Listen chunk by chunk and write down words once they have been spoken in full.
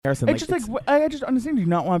Harrison, It's just like, I just understand. Do you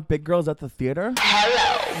not want big girls at the theater?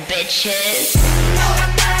 Hello, bitches.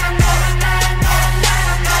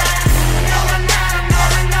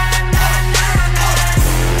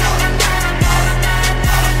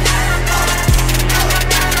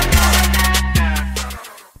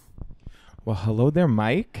 Well, hello there,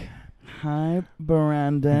 Mike. Hi,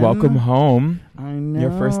 Brandon. Welcome home. I know.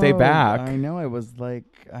 Your first day back. I know. I was like,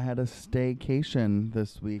 I had a staycation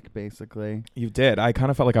this week, basically. You did. I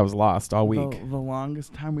kind of felt like I was lost all week. The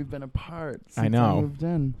longest time we've been apart since I know. I moved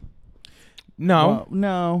in. No. Well,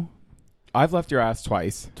 no. I've left your ass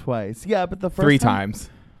twice. Twice. Yeah, but the first 3 time. times.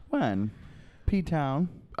 When? P-Town.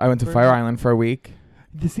 I went to First Fire time. Island for a week.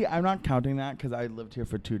 You see, I'm not counting that because I lived here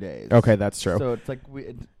for 2 days. Okay, that's true. So it's like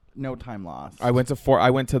no time lost. I went to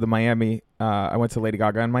the Miami. I went to Lady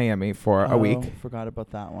Gaga in Miami for a week, Forgot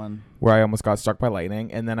about that one. where I almost got struck by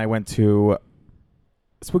lightning, and then I went to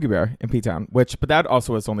Spooky Bear in P-Town, but that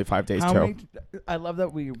also was only 5 days too. I love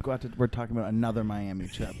that we're talking about another Miami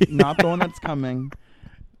trip, not the one that's coming,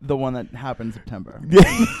 the one that happened in September.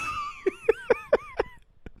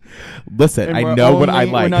 Listen, And I we're know what I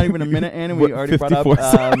like. We're not even a minute in, and we already brought up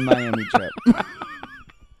 54 Miami trip.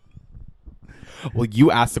 Well, you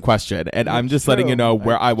asked the question, and I'm just letting you know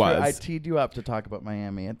where I was. I teed you up to talk about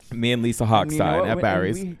Miami. It's Me and Lisa and you know Hochstein what? at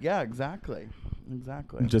Barry's. Yeah, exactly.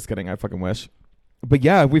 I'm just kidding. I fucking wish. But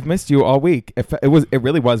yeah, we've missed you all week. It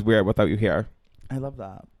really was weird without you here. I love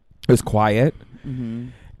that. It was quiet. Mm-hmm.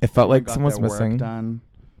 It felt like Got someone's their work missing. done.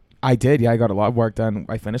 I did. Yeah, I got a lot of work done.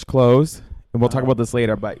 I finished clothes, and we'll talk about this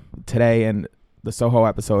later. But today in the Soho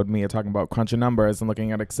episode, me talking about crunching numbers and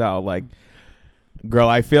looking at Excel, like, girl,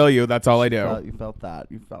 I feel you. That's all I do. You felt that.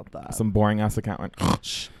 You felt that. Some boring ass accountant.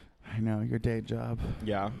 I know, your day job.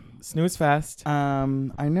 Yeah. Snooze fest. I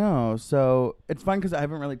know. So it's fun because I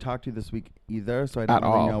haven't really talked to you this week either, so I don't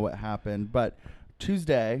really know what happened. But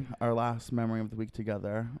Tuesday, our last memory of the week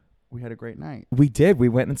together, we had a great night. We did. We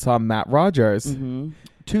went and saw Matt Rogers. Mm-hmm.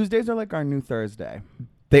 Tuesdays are like our new Thursday.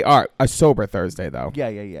 They are a sober Thursday, though.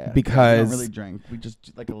 Yeah. Because we don't really drink. We just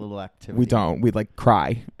do like a little activity. We don't. We like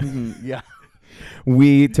cry. Mm-hmm. Yeah.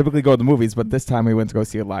 We typically go to the movies, but this time we went to go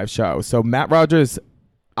see a live show. So Matt Rogers,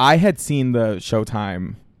 I had seen the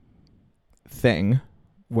Showtime thing,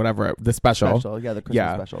 whatever, the special. Yeah, the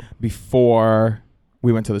Christmas special. Before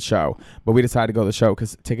we went to the show. But we decided to go to the show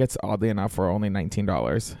because tickets, oddly enough, were only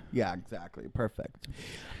 $19. Yeah, exactly. Perfect.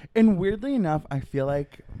 And weirdly enough, I feel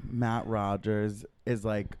like Matt Rogers is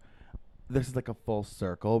like, this is like a full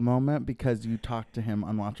circle moment because you talked to him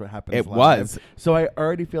on Watch What Happens It Live. was. So I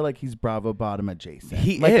already feel like he's Bravo Bottom adjacent.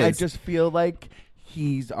 He like, is. I just feel like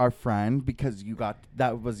he's our friend because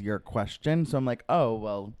that was your question. So I'm like, oh,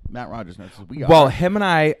 well, Matt Rogers knows who we are. Well, him and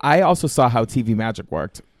I also saw how TV Magic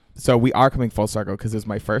worked. So we are coming full circle because it was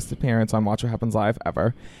my first appearance on Watch What Happens Live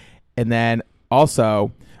ever. And then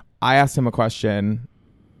also, I asked him a question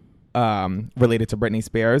related to Britney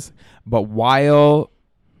Spears. But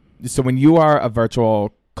so when you are a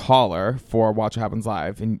virtual caller for Watch What Happens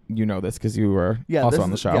Live, and you know this because you were also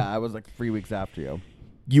on the show. Yeah, I was like 3 weeks after you.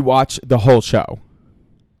 You watch the whole show.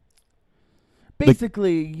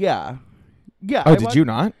 Basically, yeah. Yeah. Oh, did you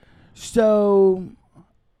not? So,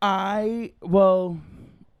 I'm a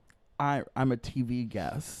TV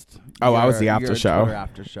guest. Oh, I was the after you're show. Twitter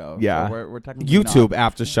after show. Yeah. So we're technically YouTube not.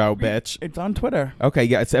 after show, bitch. It's on Twitter. Okay,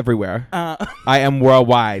 yeah, it's everywhere. I am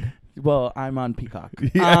worldwide. Well, I'm on Peacock.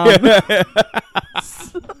 Yeah.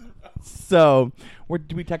 So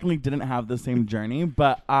we technically didn't have the same journey,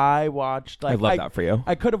 but I watched. Like, I love that for you.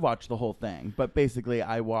 I could have watched the whole thing, but basically,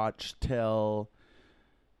 I watched till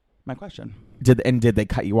my question. Did they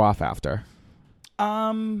cut you off after?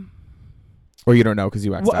 Or you don't know because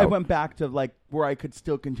you X'd out? I went back to like where I could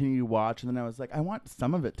still continue to watch, and then I was like, I want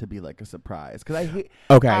some of it to be like a surprise because I hate.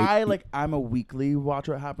 Okay. I'm a weekly Watch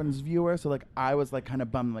What Happens viewer, so like I was like kind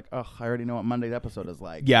of bummed, like, ugh, I already know what Monday's episode is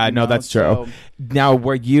like. Yeah, no, that's true. So, now, I'm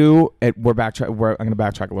going to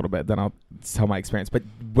backtrack a little bit, then I'll tell my experience. But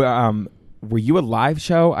were you a live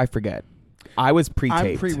show? I forget. I was pre-taped.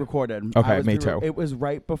 I'm pre-recorded. Okay, me too. It was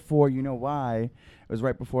right before. You know why? It was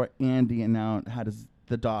right before Andy had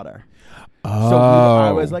the daughter. Oh. So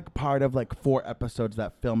I was like part of like 4 episodes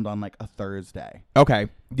that filmed on like a Thursday. Okay.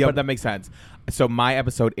 Yeah, but that makes sense. So my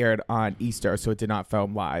episode aired on Easter, so it did not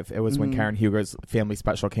film live. It was when Karen Huger's family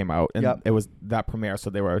special came out, and it was that premiere, so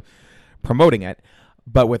they were promoting it.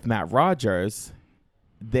 But with Matt Rogers,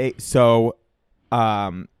 admittedly,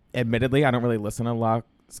 I don't really listen to La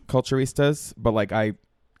Culturistas, but like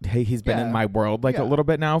he's been in my world like a little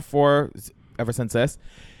bit now ever since this.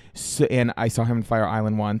 So, and I saw him in Fire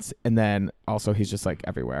Island once, and then also he's just like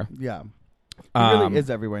everywhere. Yeah. He really is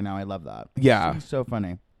everywhere now. I love that. Yeah. He's so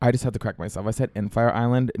funny. I just had to correct myself. I said in Fire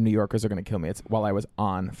Island. New Yorkers are going to kill me. It's while I was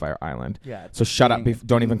on Fire Island. Yeah. So shut up. being-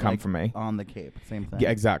 Don't even being, come like, for me. On the Cape, same thing. Yeah,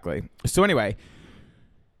 exactly. So anyway,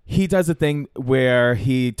 he does a thing where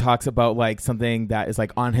he talks about like something that is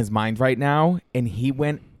like on his mind right now, and he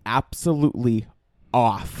went absolutely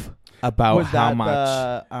off about Was how that much.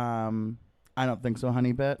 the I don't think so,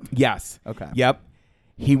 honey bit? Yes. Okay. Yep.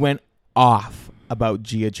 He went off about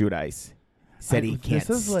Gia Giudice. Said he can't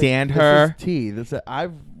stand her. This is tea. This is,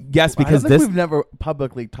 I've Yes, because I don't think this we've never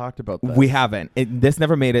publicly talked about this. we haven't. This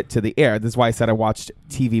never made it to the air. This is why I said I watched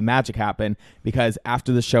TV magic happen, because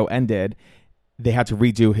after the show ended, they had to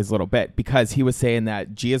redo his little bit because he was saying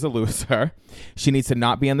that Gia's a loser. She needs to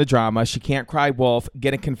not be in the drama. She can't cry wolf,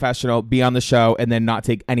 get a confessional, be on the show, and then not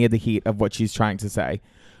take any of the heat of what she's trying to say.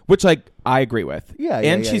 Which, like, I agree with. Yeah,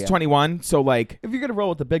 and yeah, she's yeah. 21, so, like... If you're gonna roll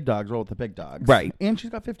with the big dogs, roll with the big dogs. Right. And she's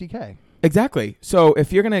got $50K. Exactly. So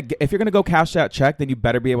if you're gonna go cash that check, then you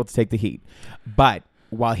better be able to take the heat. But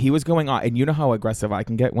while he was going on, and you know how aggressive I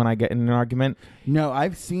can get when I get in an argument, No,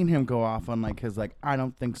 I've seen him go off on like his like I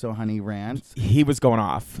don't think so, honey rants. he was going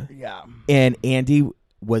off. Yeah. And Andy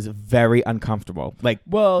was very uncomfortable. Like,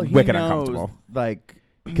 Well, he wicked knows, uncomfortable. like, 'Cause-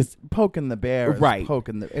 because poking the bear, is Right.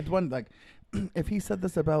 Poking the. It's one like, if he said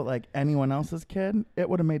this about like anyone else's kid, it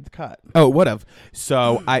would have made the cut. oh, would have.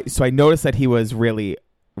 So I noticed that he was really,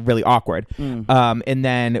 really awkward. And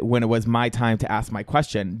then when it was my time to ask my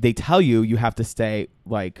question, they tell you have to stay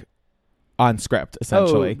like on script,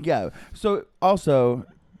 essentially. Oh, yeah. So also,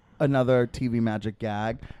 another TV magic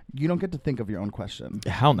gag. You don't get to think of your own question.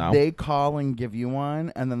 Hell no. They call and give you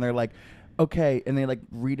one, and then they're like, "Okay," and they like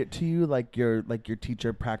read it to you like your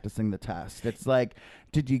teacher practicing the test. It's like,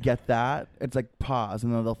 "Did you get that?" It's like pause,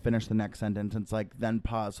 and then they'll finish the next sentence. And it's like then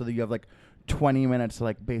pause, so that you have like 20 minutes to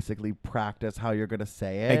like basically practice how you're gonna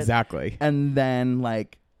say it. Exactly. And then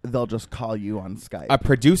like they'll just call you on Skype. A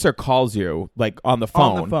producer calls you like on the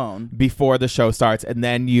phone before the show starts, and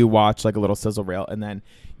then you watch like a little sizzle reel, and then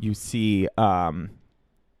you see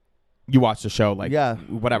you watch the show like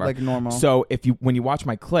whatever, like normal. So when you watch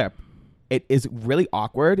my clip, it is really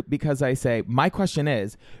awkward because I say my question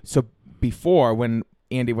is, so before when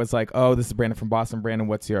Andy was like, "Oh, this is Brandon from Boston. Brandon,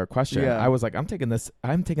 what's your question?" Yeah. I was like, I'm taking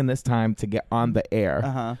this time to get on the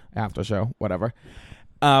air after show, whatever.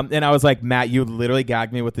 And I was like, "Matt, you literally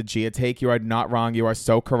gagged me with the Gia take. You are not wrong. You are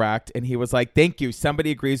so correct." And he was like, "Thank you.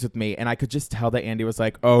 Somebody agrees with me." And I could just tell that Andy was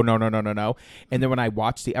like, "Oh, no. And then when I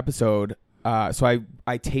watched the episode, so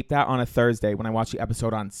I taped that on a Thursday. When I watched the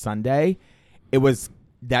episode on Sunday, it was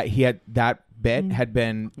that he had that bit had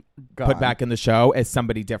been put back in the show as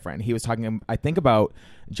somebody different. He was talking, I think, about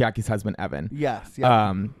Jackie's husband, Evan. Yes.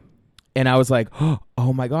 Yeah. And I was like, oh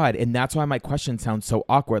my God. And that's why my question sounds so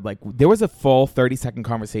awkward. Like there was a full 30-second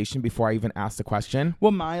conversation before I even asked the question.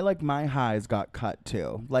 Well, my highs got cut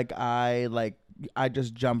too. I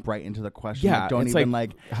just jump right into the question. Yeah, Like, don't it's even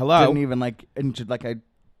like, hello? Didn't even like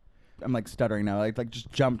I'm like stuttering now. Like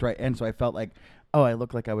just jumped right in. So I felt like, oh, I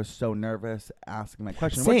looked like I was so nervous asking my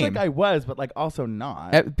question. Which Same. like I was, but like also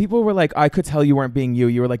not. People were like, I could tell you weren't being you.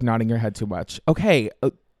 You were like nodding your head too much. Okay.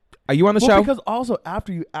 Are you on the Well, show? because also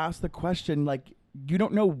after you ask the question, like you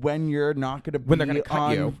don't know when you're not going to be When they're gonna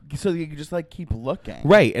cut you. So you just like keep looking.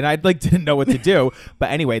 Right. And I like didn't know what to do.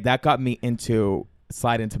 But anyway, that got me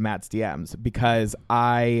slide into Matt's DMs because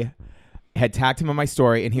I had tagged him on my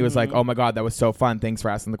story and he was like, "Oh my God, that was so fun. Thanks for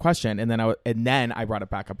asking the question." And then I brought it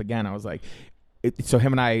back up again. I was like, so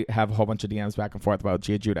him and I have a whole bunch of DMs back and forth about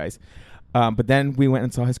Gia Giudice. But then we went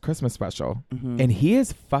and saw his Christmas special, and he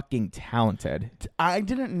is fucking talented. I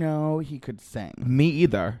didn't know he could sing. Me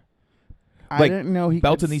either. I Like, didn't know he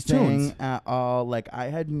belting could these sing tunes. at all. Like I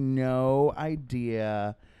had no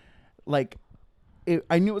idea. Like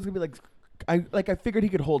I knew it was gonna be I figured he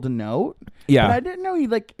could hold a note. Yeah. But I didn't know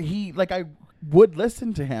I would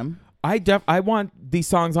listen to him. I want these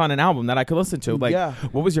songs on an album that I could listen to. Like, Yeah.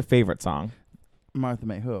 what was your favorite song? Martha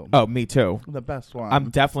May Who. Oh, me too. The best one. I'm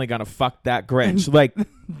definitely gonna fuck that Grinch. Like,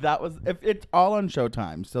 That was if it's all on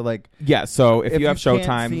Showtime. So like yeah. So if you have you can't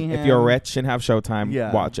Showtime, see if you're him- rich and have Showtime,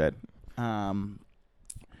 Yeah. watch it.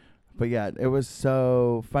 But yeah, it was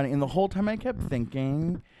so funny. And the whole time I kept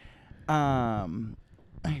thinking, I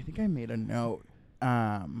think I made a note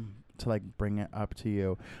to like bring it up to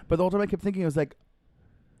you. But the whole time I kept thinking, it was like,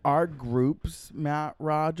 our group's Matt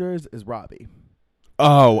Rogers is Robbie.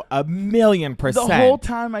 Oh, 1,000,000%. The whole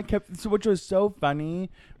time I kept, which was so funny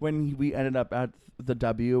when we ended up at the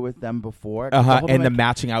W with them before. 'Cause the whole time And the I-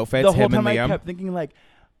 matching outfits, the whole him and time I Liam. kept thinking like,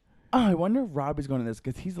 oh, I wonder if Robbie's going to this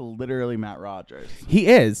because he's literally Matt Rogers. He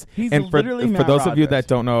is. He's and for literally for Matt those of you Rogers. that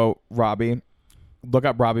don't know Robbie, look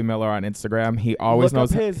up Robbie Miller on Instagram. He always Look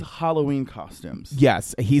knows up his Halloween costumes.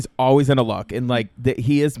 Yes, he's always in a look, and like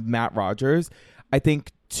he is Matt Rogers. I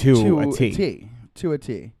think to a T. To a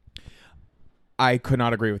T. I could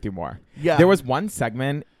not agree with you more. Yeah. There was one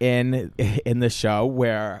segment in the show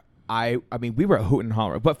where I mean, we were hooting and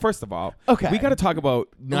hollering. But first of all, Okay. we got to talk about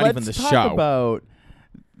even the Let's talk show. about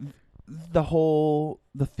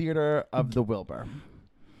the theater of the Wilbur.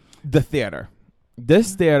 The theater.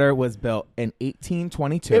 This theater was built in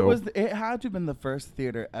 1822. It had to have been the first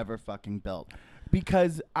theater ever fucking built,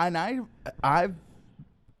 because I've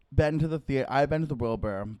been to the theater. I've been to the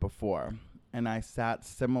Wilbur before, and I sat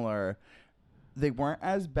similar. They weren't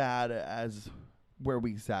as bad as where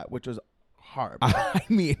we sat, which was horrible. I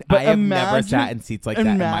mean, But I have never sat in seats like that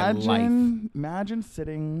in my life. Imagine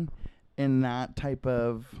sitting in that type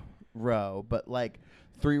of row, but like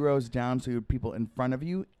 3 rows down, so you had people in front of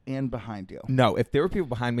you and behind you. No, if there were people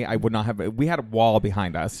behind me, I would not have. We had a wall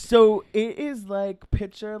behind us. So it is like,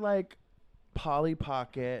 picture like Polly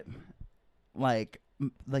Pocket, like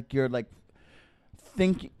you're like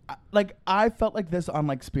thinking, like I felt like this on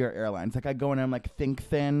like Spirit Airlines. Like I go in and I'm like, think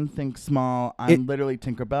thin, think small. I'm literally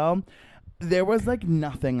Tinkerbell. There was like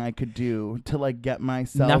nothing I could do to like get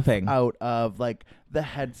myself out of like the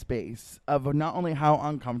headspace of not only how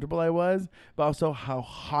uncomfortable I was, but also how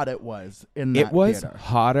hot it was in that It was theater.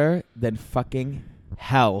 hotter than fucking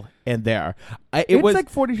hell in there. It's like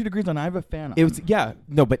 42 degrees on. I have a fan on. It was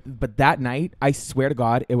but that night, I swear to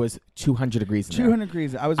God, it was 200 degrees. In 200 there.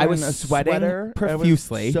 degrees. I was I wearing was a sweating sweater.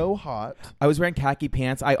 profusely. It was so hot. I was wearing khaki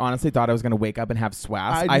pants. I honestly thought I was going to wake up and have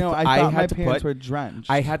SWAS. I know. I thought my had pants were drenched.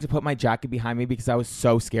 I had to put my jacket behind me because I was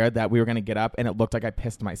so scared that we were going to get up and it looked like I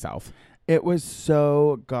pissed myself. It was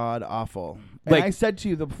so god awful. And Like- I said to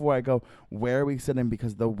you before I go, where are we sitting?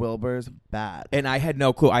 Because the Wilbur's bad. And I had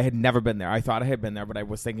no clue. I had never been there. I thought I had been there, but I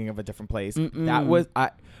was thinking of a different place. That was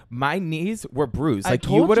my knees were bruised. I Like you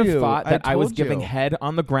told would have you. thought that I was told you. giving head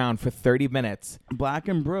on the ground for 30 minutes. Black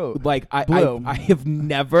and blue. Like Blue. I have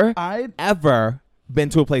never ever been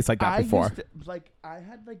to a place like that before. I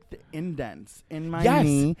had like the indents in my Yes.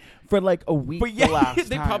 knee for like a week. But yeah, the last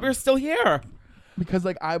they time. probably are still here. Because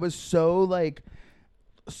like I was so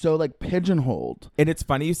pigeonholed. And it's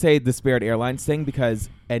funny you say the Spirit Airlines thing because,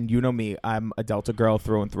 and you know me, I'm a Delta girl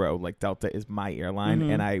through and through. Like Delta is my airline,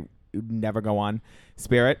 and I never go on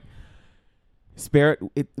Spirit.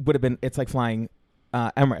 It would have been. It's like flying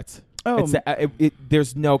Emirates. Oh,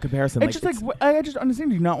 there's no comparison. it's just like I just understand.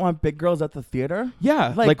 Do you not want big girls at the theater?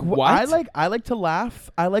 Yeah, like what? I like to laugh.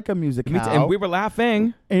 I like a musical. And we were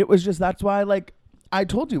laughing. And it was just that's why like I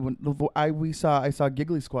told you when I saw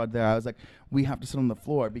Giggly Squad there. I was like, we have to sit on the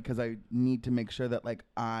floor because I need to make sure that like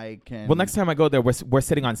I can. Well, next time I go there, we're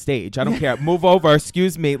sitting on stage. I don't care. Move over.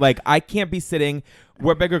 Excuse me. Like I can't be sitting.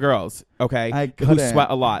 We're bigger girls, okay? Who sweat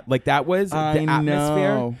a lot. Like that was the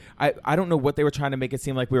atmosphere. Know. I don't know what they were trying to make it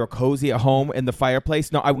seem like we were cozy at home in the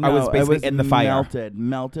fireplace. No, I was basically in the fire.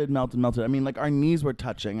 Melted. I mean, like our knees were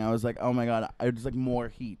touching. I was like, oh my god, I was like more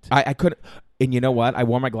heat. I couldn't. And you know what? I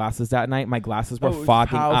wore my glasses that night. My glasses were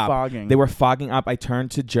fogging up. Fogging. They were fogging up. I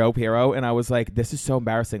turned to Joe Piero and I was like, this is so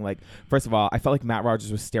embarrassing. Like, first of all, I felt like Matt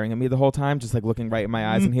Rogers was staring at me the whole time, just like looking right in my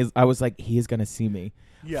eyes. And I was like, he is going to see me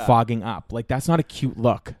fogging up. Like, that's not a cute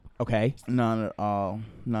look. Okay. None at all.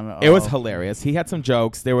 It was hilarious. He had some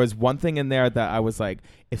jokes. There was one thing in there that I was like,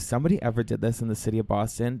 if somebody ever did this in the city of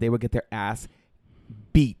Boston, they would get their ass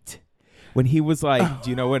beat. When he was like,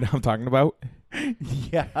 do you know what I'm talking about?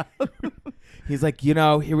 Yeah. He's like,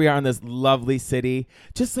 here we are in this lovely city.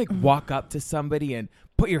 Just like walk up to somebody and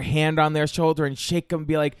put your hand on their shoulder and shake them and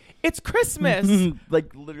be like, it's Christmas.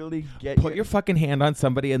 Like literally Put your fucking hand on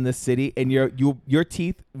somebody in this city and your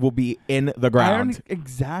teeth will be in the ground.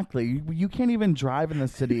 Exactly. You can't even drive in the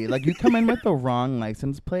city. Like you come in with the wrong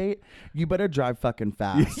license plate, you better drive fucking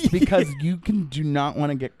fast because you do not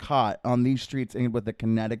want to get caught on these streets with a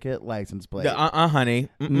Connecticut license plate. Honey.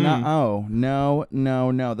 No.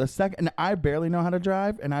 The second, I barely know how to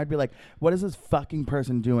drive, and I'd be like, "What is this fucking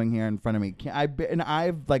person doing here in front of me?"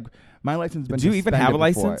 I've like my license been. Do you even have a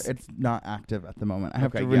license? It's not active at the moment. I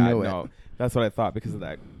have to renew renew it. No, that's what I thought because of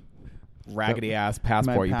that raggedy ass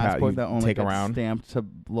passport my passport that you only take gets around. stamped to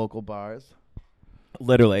local bars.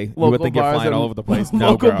 Literally, you would think you're flying all over the place.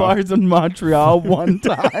 No, local girl. bars in Montreal one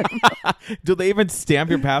time. Do they even stamp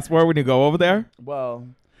your passport when you go over there? Well,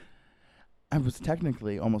 I was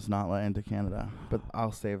technically almost not let into Canada, but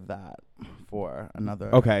I'll save that for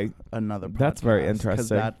another. Okay, another. That's very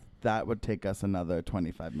interesting. Because that would take us another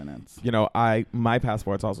 25 minutes. My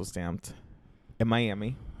passport's also stamped in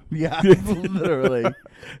Miami. Yeah, literally.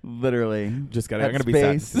 Just kidding. I'm At gonna be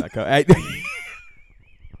space. sad.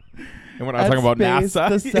 And when I was talking about Space, NASA.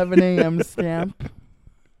 the 7 a.m. stamp.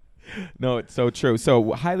 No, it's so true.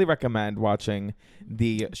 So highly recommend watching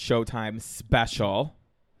the Showtime special.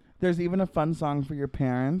 There's even a fun song for your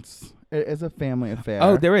parents. It is a family affair.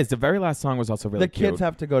 Oh, there is. The very last song was also really the cute. kids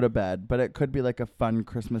have to go to bed, but it could be like a fun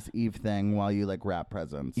Christmas Eve thing while you like wrap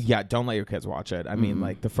presents. Yeah, don't let your kids watch it. I mean,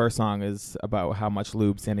 like the first song is about how much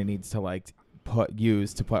lube Santa needs to like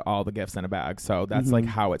use to put all the gifts in a bag. So that's like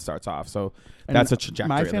how it starts off. So And that's a trajectory.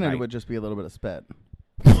 My of the Santa night. would just be a little bit of spit.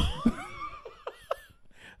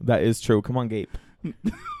 That is true. Come on, Gape. I'm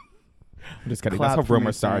just kidding. Clap That's for how me,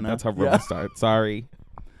 rumors start. Santa. That's how Yeah. rumors start. Sorry.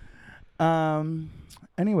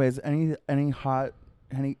 Anyways, any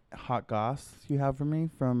hot goss you have for me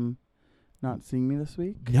from not seeing me this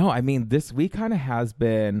week? No, I mean this week kind of has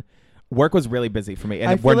been. Work was really busy for me, and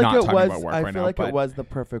I we're feel like not it talking was. about work I right feel now. like but it was the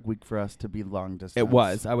perfect week for us to be long distance. It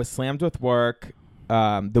was. I was slammed with work.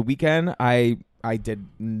 The weekend, I did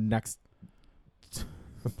next.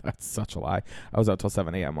 That's such a lie. I was out till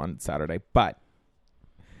 7 a.m. on Saturday, but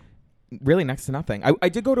really next to nothing. I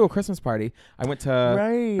did go to a Christmas party. I went to.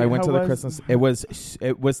 Right. I went How to the was- Christmas.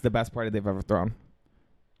 It was the best party they've ever thrown.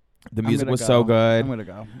 The I'm music gonna was go. so good. I'm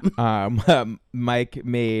gonna go. Mike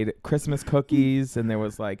made Christmas cookies, and there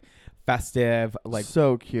was like festive, like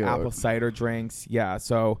so cute. apple cider drinks. Yeah,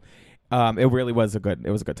 so it really was a good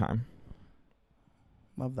time.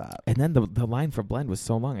 Love that. And then the line for blend was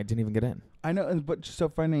so long, I didn't even get in. I know, but it's so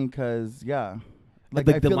funny because Like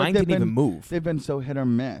I the feel line they've didn't even been- move. They've been so hit or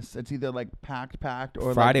miss. It's either like packed,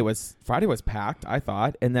 or Friday like, was packed, I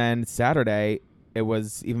thought, and then Saturday it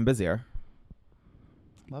was even busier.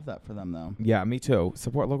 love that for them though. Yeah, me too.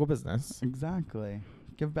 Support local business. Exactly.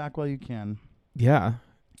 Give back while you can. Yeah,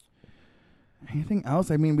 Anything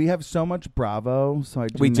else? I mean, we have so much Bravo, so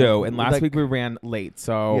we do. know- And last like, week we ran late,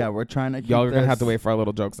 so yeah, we're trying to. Keep y'all are gonna have to this- wait for our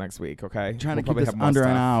little jokes next week. Okay, Trying We'll to keep probably this have more under an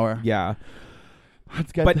stuff. hour. Yeah.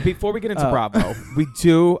 Let's get. But before we get into Oh. Bravo,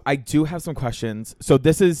 I do have some questions. So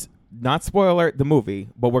this is not spoiler the movie,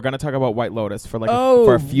 but we're gonna talk about White Lotus for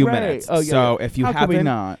for a few right. minutes. Oh, yeah, so yeah. if you How could we haven't,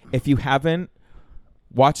 not? if you haven't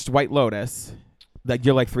watched White Lotus, like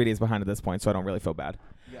you're like 3 days behind at this point, so I don't really feel bad.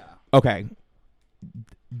 Yeah. Okay.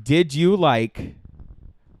 Did you like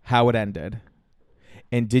how it ended?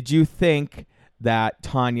 And did you think that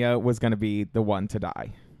Tanya was gonna be the one to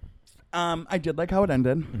die? I did like how it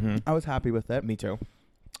ended. Mm-hmm. I was happy with it. Me too.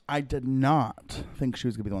 I did not think she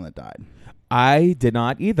was gonna be the one that died. I did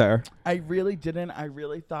not either. I really didn't. I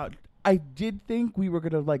really thought. I did think we were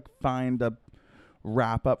gonna like find a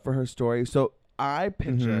wrap up for her story. So I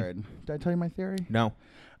pictured. Did I tell you my theory? No.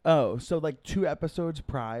 Oh, so like 2 episodes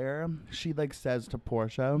prior, she like says to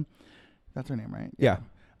Portia, that's her name, right? Yeah.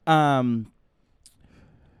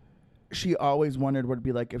 She always wondered what it'd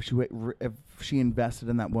be like if she invested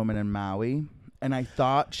in that woman in Maui, and I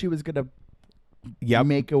thought she was gonna Yep.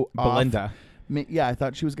 make it off. Belinda. Yeah, I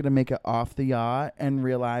thought she was gonna make it off the yacht and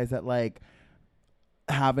realize that like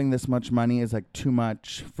having this much money is like too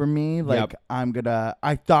much for me. Like Yep.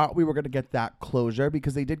 I thought we were gonna get that closure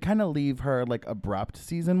because they did kind of leave her like abrupt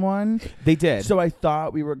season 1. They did. So I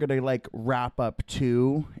thought we were gonna like wrap up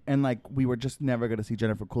 2, and like we were just never gonna see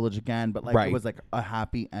Jennifer Coolidge again. But like Right. it was like a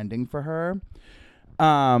happy ending for her.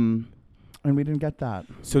 And we didn't get that.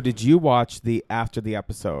 So did you watch the after the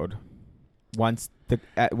episode once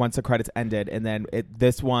the credits ended, and then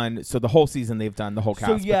this one? So the whole season they've done the whole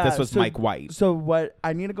cast. So, yeah, but this was so- Mike White. So what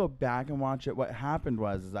I need to go back and watch it. What happened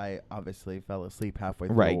was I obviously fell asleep halfway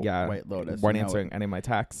through Right. Yeah. White Lotus. Weren't You know, answering any of my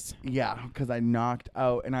texts. Yeah, because I knocked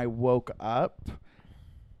out and I woke up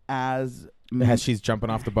as She's jumping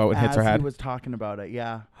off the boat and hits her as head. he was talking about it.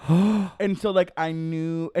 Yeah, and so like I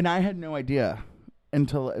knew, and I had no idea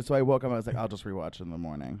until so I woke up. I was like, I'll just rewatch it in the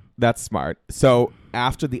morning. That's smart. So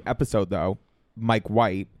after the episode, though, Mike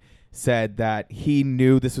White said that he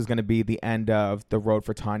knew this was going to be the end of the road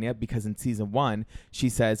for Tanya because in season 1, she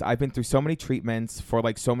says, I've been through so many treatments for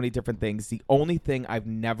like so many different things. The only thing I've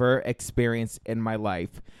never experienced in my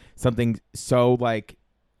life, something so like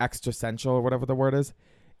existential or whatever the word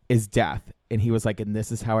is death. And he was like, and this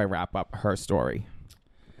is how I wrap up her story.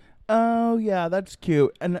 Oh yeah, that's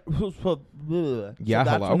cute. And Yeah, so that's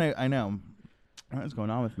hello? when I know what's going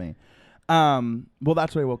on with me. Well,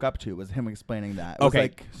 that's what I woke up to was him explaining that. It was Okay,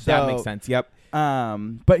 like, that so, makes sense. Yep.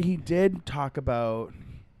 But he did talk about.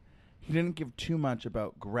 He didn't give too much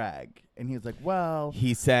about Greg, and he was like, "Well,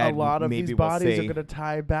 He said a lot of maybe these we'll bodies see. are going to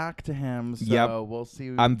tie back to him, so Yep. we'll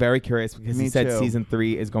see." I'm very curious because Me he said too. season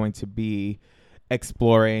 3 is going to be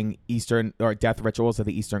exploring Eastern or death rituals of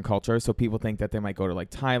the Eastern culture. So people think that they might go to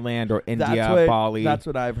like Thailand or India, Bali. That's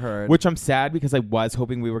what I've heard. Which I'm sad because I was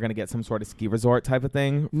hoping we were going to get some sort of ski resort type of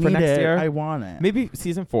thing for Need next it. year. I want it. Maybe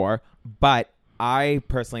season 4. But I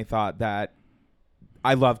personally thought that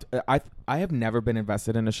I loved. I have never been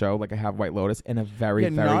invested in a show like I have White Lotus in a very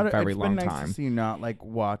it's long been nice time. to see you not like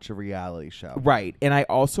watch a reality show. Right. And I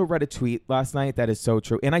also read a tweet last night that is so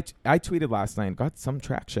true. And I tweeted last night and got some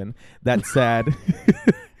traction that said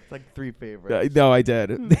It's like 3 favorites. no, I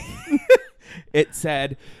did. It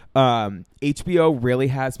said HBO really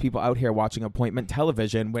has people out here watching appointment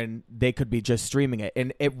television when they could be just streaming it.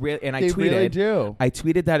 And I tweeted, really do. I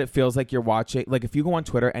tweeted that it feels like you're watching, like if you go on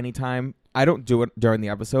Twitter anytime, I don't do it during the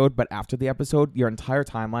episode, but after the episode, your entire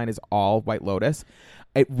timeline is all White Lotus.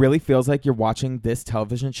 It really feels like you're watching this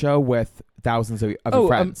television show with thousands of your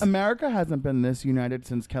friends. America hasn't been this united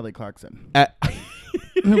since Kelly Clarkson.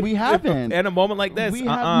 We haven't. In a moment like this, we have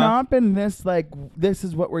not been this like, this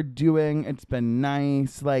is what we're doing. It's been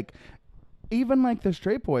nice. Like, even like the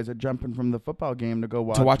straight boys are jumping from the football game to go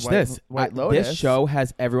watch White Lotus. This show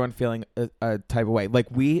has everyone feeling a type of way. Like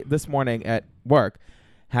we this morning at work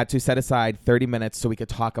had to set aside 30 minutes so we could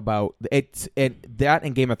talk about that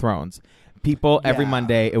and Game of Thrones. People every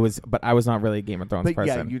Monday but I was not really a Game of Thrones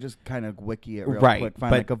person. Yeah, you just kind of wiki it real right, quick,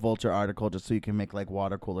 find like a Vulture article just so you can make like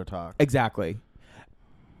water cooler talk. Exactly.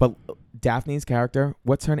 But Daphne's character,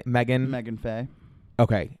 what's her name? Megan Faye.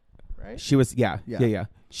 Okay. Right? She was yeah.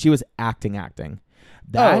 She was acting.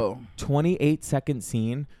 That 28-second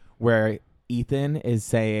scene where Ethan is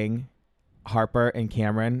saying Harper and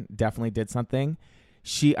Cameron definitely did something.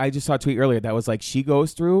 I just saw a tweet earlier that was like she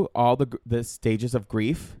goes through all the stages of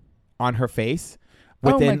grief on her face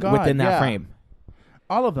within that frame.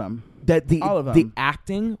 All of them. All of them. The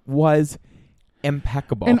acting was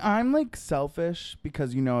impeccable. And I'm like selfish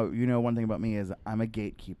because you know one thing about me is I'm a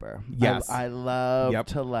gatekeeper. Yes. I love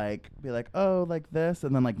to like be like, oh, like this,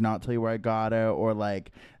 and then like not tell you where I got it, or like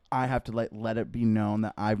I have to like let it be known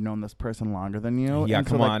that I've known this person longer than you. Yeah, and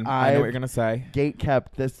come on. I know what you're gonna say. Gate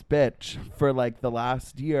kept this bitch for like the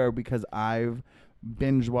last year because I've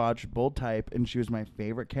binge watched Bold Type and she was my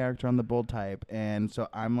favorite character on the Bold Type, and so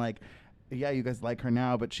I'm like, yeah, you guys like her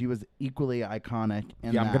now, but she was equally iconic.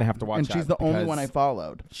 I'm gonna have to watch. And she's the only one I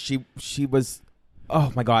followed. She was. Oh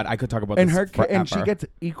my god, I could talk about this forever. And she gets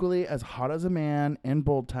equally as hot as a man in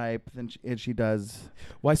Bold Type than she does.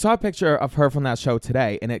 Well, I saw a picture of her from that show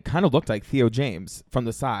today, and it kind of looked like Theo James from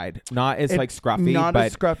the side. Not as like scruffy, not but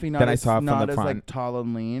as scruffy. Not than as, I saw not from the as front. like tall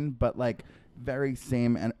and lean, but like very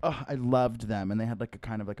same. And I loved them, and they had like a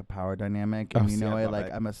kind of like a power dynamic. And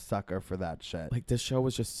I'm a sucker for that shit. Like this show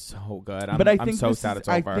was just so good. I'm so sad it's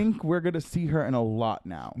over. I think we're gonna see her in a lot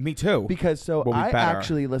now. Me too. Because I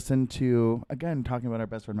actually listened to, again, talking about our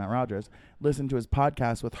best friend Matt Rogers, listened to his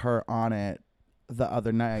podcast with her on it the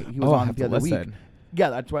other night. He was on it the other week.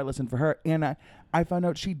 Yeah, that's why I listened for her, and I found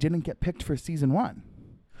out she didn't get picked for season 1.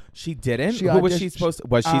 She didn't. Who was she supposed to?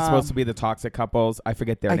 Was she supposed to be the toxic couples? I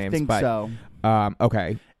forget their names. I think so.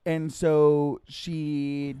 Okay. And so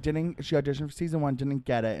she didn't. She auditioned for season 1, didn't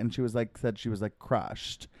get it, and she was like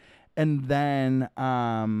crushed. And then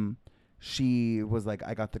she was like,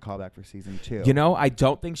 I got the call back for season 2. You know, I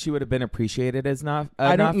don't think she would have been appreciated enough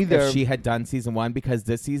I don't either. if she had done season 1, because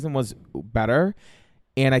this season was better.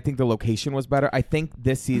 And I think the location was better. I think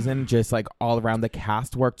this season, just like all around, the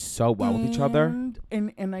cast worked so well with each other.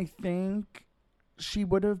 And I think she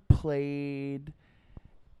would have played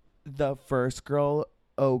the first girl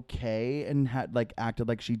okay and had like acted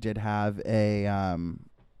like she did have a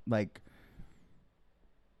like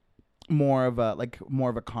more of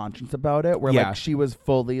a conscience about it, where like she was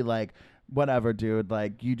fully like, whatever, dude,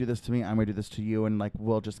 like you do this to me, I'm gonna do this to you, and like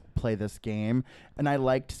we'll just play this game. And I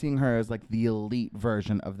liked seeing her as like the elite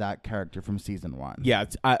version of that character from season 1. Yeah,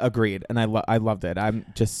 I agreed, and I loved it. I'm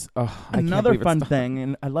just another fun thing,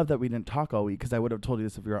 and I love that we didn't talk all week because I would have told you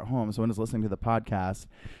this if you were at home. So when I was listening to the podcast,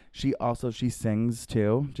 she sings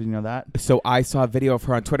too. Did you know that? So I saw a video of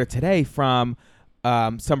her on Twitter today from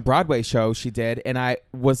some Broadway show she did, and I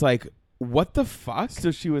was like, what the fuck?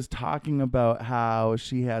 So she was talking about how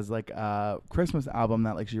she has like a Christmas album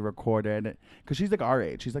that like she recorded, because she's like our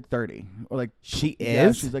age. She's like 30, or like she is.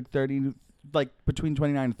 Yeah, she's like 30, like between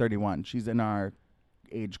 29 and 31. She's in our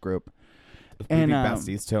age group. And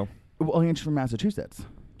besties too. Well, and she's from Massachusetts.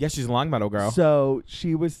 Yeah, she's a Longmeadow girl. So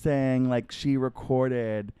she was saying like she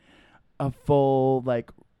recorded a full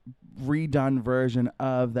like redone version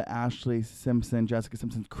of the Jessica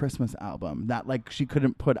Simpson's Christmas album that like she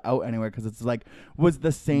couldn't put out anywhere because it's like was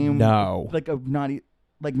the same. No, like a naughty.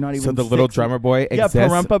 like not even So the little 6 drummer boy Yeah, exists.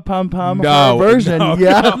 Parumpa Pum Pum No, her version. no,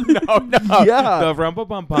 yeah. no, no. Yeah. The Rumpa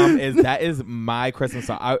Pum Pum is my Christmas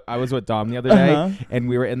song. I was with Dom the other day, Uh-huh. and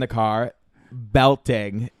we were in the car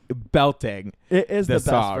belting. It is the the best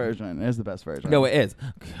song. version. It is the best version. No, it is.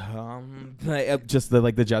 Just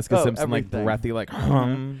the Jessica Oh, Simpson everything. like breathy like.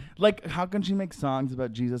 Like, how can she make songs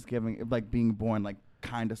about Jesus being born like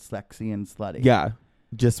kind of sexy and slutty? Yeah,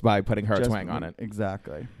 just by putting her Just- twang on it.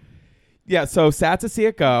 Exactly. Yeah, so sad to see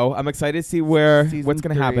it go. I'm excited to see what's Season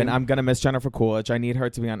going to happen. 3. I'm going to miss Jennifer Coolidge. I need her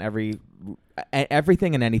to be on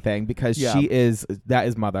everything and anything because Yeah. that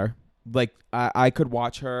is mother. Like I could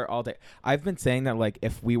watch her all day. I've been saying that like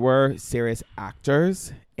if we were serious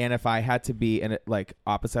actors and if I had to be in it like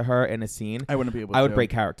opposite her in a scene, I wouldn't be able to. I would break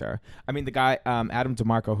character. I mean, the guy Adam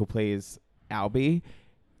DeMarco who plays Albie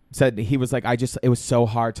said he was like it was so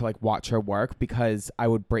hard to like watch her work because I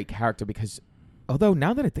would break character because although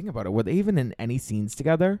now that I think about it, were they even in any scenes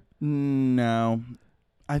together? No.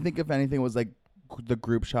 I think if anything it was like the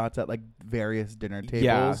group shots at like various dinner tables.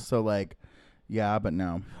 Yeah. So like, yeah, but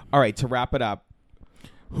no. All right, to wrap it up,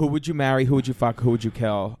 who would you marry? Who would you fuck? Who would you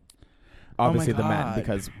kill? Obviously the men God.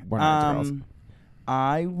 because we're not into girls.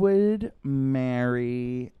 I would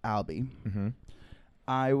marry Albie. Mm-hmm.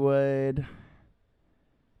 I would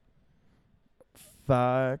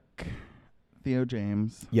fuck Theo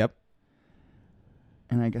James. Yep,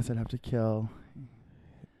 And I guess I'd have to kill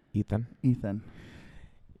Ethan. Ethan.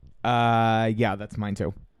 Yeah, that's mine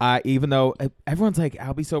too. Even though everyone's like,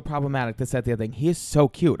 I'll be so problematic, this, that, the other thing. He is so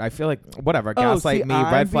cute. I feel like, whatever, gaslight me,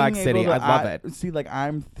 red flag city. I love it. See, like,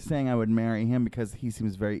 I'm saying I would marry him because he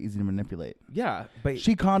seems very easy to manipulate. Yeah, but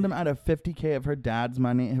She conned him out of $50K of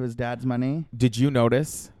his dad's money. did you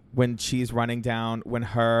notice when she's running down, when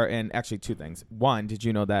her, and actually two things. One, did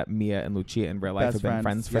you know that Mia and Lucia in real life Best have been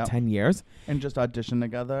friends for yep. 10 years? And just auditioned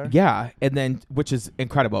together. Yeah, and then, which is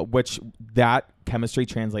incredible, which that chemistry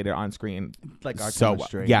translated on screen Like our so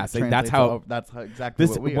chemistry. well. Yes, like, that's how exactly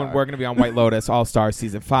this what we when are. we're going to be on White Lotus All Star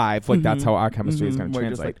season 5. Like that's Mhm. how our chemistry is going to We're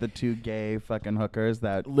just translate. like the two gay fucking hookers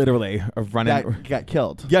that Literally running. that got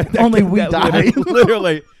killed. Yeah, Only we died.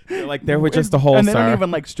 Literally, like there were just a whole. And they sir. don't even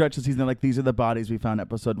like stretch the season. They're like, these are the bodies we found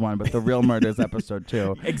episode 1, but the real murder is episode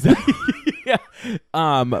 2. Exactly. Yeah.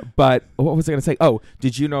 But what was I gonna say? Oh,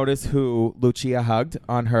 did you notice who Lucia hugged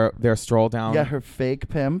on their stroll down? Yeah, her fake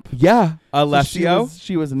pimp. Yeah, So Alessio.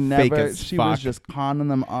 she was never. as She fuck. was just conning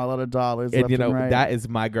them all out of dollars. And left you know right. that is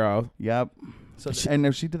my girl. Yep. So and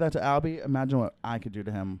if she did that to Albie, imagine what I could do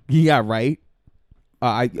to him. Yeah, right.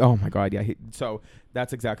 Oh my god, yeah. So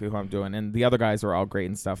that's exactly who I'm doing. And the other guys are all great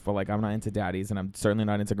and stuff, but like I'm not into daddies, and I'm certainly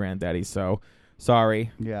not into granddaddies. So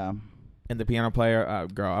sorry. Yeah. And the piano player,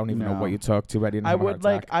 girl, I don't even know No. what you took. Too bad you didn't have a heart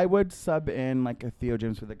attack. I would sub in like a Theo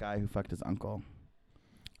James for the guy who fucked his uncle.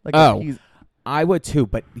 Like Oh. if he's, I would too,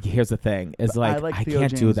 but here's the thing: is But I like like I Theo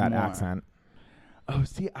can't do James that more. accent. oh,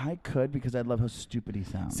 see, I could because I love how stupid he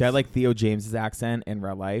sounds. See, I like Theo James's accent in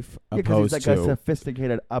real life, Yeah, because opposed he's like to a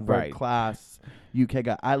sophisticated upper Right. class UK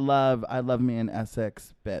guy. I love me an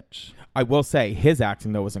Essex bitch. I will say his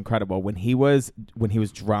acting though was incredible when he was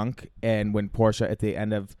drunk, and when Portia at the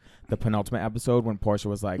end of the penultimate episode, when Portia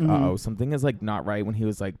was like, Mhm. "Uh-oh, something is like not right," when he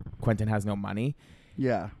was like, "Quentin has no money."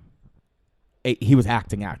 Yeah. He was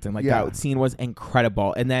acting like Yeah. that scene was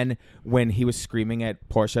incredible. And then when he was screaming at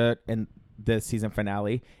Portia in the season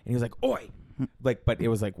finale, and he was like, "Oi!" like, but it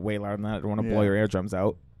was like way louder than that. I don't want to blow Yeah. your eardrums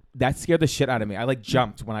out. That scared the shit out of me. I like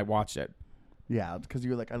jumped when I watched it. Yeah, because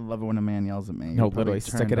you were like, I love it when a man yells at me. No, You're probably literally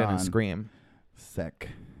stick it turned in and on. scream. Sick.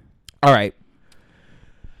 All right.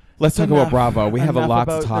 Let's talk about Enough. Bravo. We have a Enough lot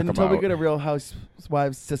about, to talk until about. we get a Real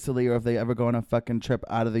Housewives Sicily, or if they ever go on a fucking trip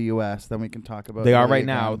out of the U.S., then we can talk about. They are Italy right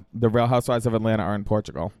now. again. The Real Housewives of Atlanta are in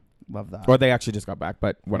Portugal. Love that. Or they actually just got back,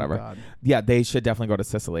 but whatever. Oh, God. Yeah, they should definitely go to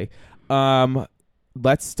Sicily.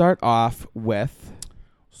 Let's start off with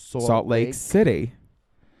Salt Lake City.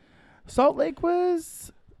 Salt Lake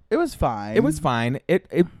was fine. It was fine.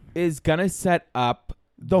 It is gonna set up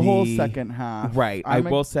the whole second half. Right. I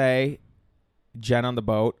will say, Jen on the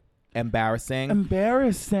boat,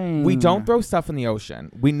 embarrassing. We don't throw stuff in the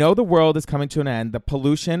ocean. We know the world is coming to an end. The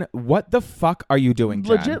pollution. What the fuck are you doing,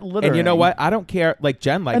 Jen? Legit And you know littering. what? I don't care. Like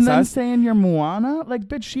Jen likes And then us. saying you're Moana, like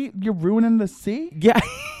bitch, you're ruining the sea. Yeah,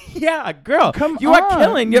 yeah, girl. Come you on, are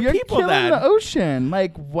killing your you're people. killing then the ocean.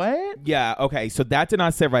 Like what? Yeah, okay. So that did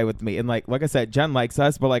not sit right with me. And like I said, Jen likes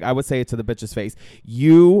us, but like I would say it to the bitch's face.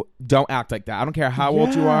 You don't act like that. I don't care how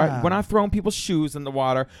old you are. Yeah. We're not throwing people's shoes in the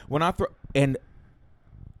water. We're not and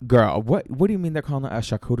girl, what do you mean they're calling it a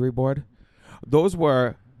charcuterie board? Those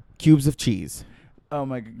were cubes of cheese. Oh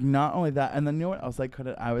my! Not only that, and then you know what else I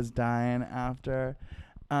couldn't? I was dying after.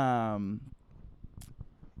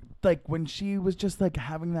 like when she was just like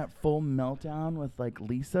having that full meltdown with like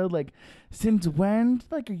Lisa, like since when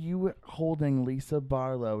like are you holding Lisa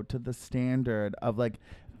Barlow to the standard of like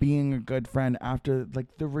being a good friend after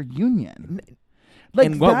like the reunion? Like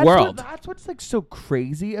In what world? That's what's like so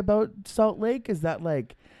crazy about Salt Lake is that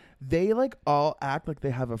like they like all act like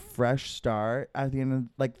they have a fresh start at the end of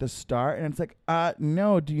like the start, and it's like,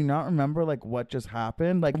 no, do you not remember like what just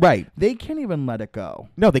happened? Like, Right. they can't even let it go.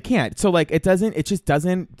 No, they can't. So like it doesn't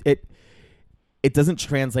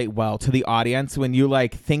translate well to the audience when you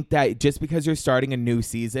like think that just because you're starting a new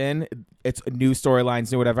season, it's new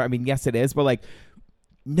storylines, new whatever. I mean, yes, it is, but like,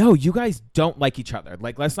 no, you guys don't like each other.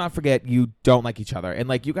 Like, let's not forget you don't like each other, and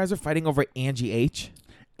like you guys are fighting over Angie H.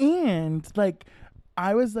 And like,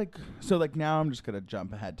 I was like, so like now I'm just gonna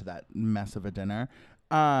jump ahead to that mess of a dinner.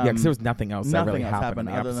 Yeah, because there was nothing else that really happened in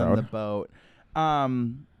the other episode. than the boat.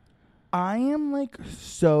 I am like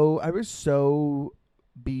I was so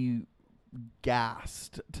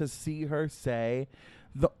gassed to see her say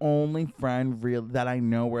the only friend real that I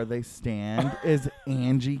know where they stand is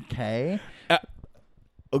Angie K.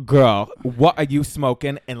 Girl, what are you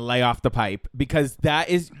smoking? And lay off the pipe, because that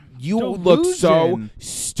is look so Delusion.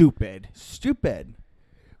 stupid.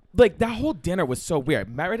 Like that whole dinner was so weird.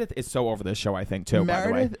 Meredith is so over this show, I think too.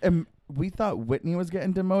 Meredith, by the way, we thought Whitney was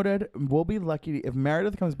getting demoted. We'll be lucky if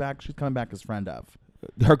Meredith comes back. She's coming back as friend of.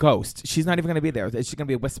 her ghost. She's not even going to be there. She's going to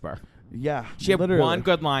be a whisper. Yeah, She had literally. one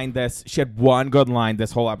good line. She had one good line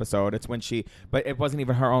this whole episode. It's when but it wasn't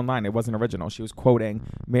even her own line. It wasn't original. She was quoting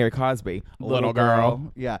Mary Cosby, little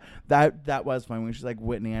girl. Yeah, that was fun when she's like,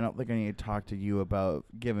 Whitney, I don't think I need to talk to you about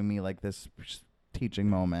giving me like this teaching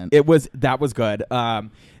moment. That was good.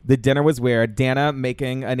 The dinner was weird. Dana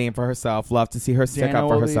making a name for herself. Love to see her stick up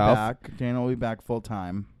for herself. Dana will be back full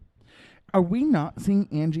time. Are we not seeing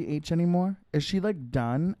Angie H anymore? Is she like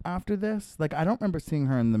done after this? Like I don't remember seeing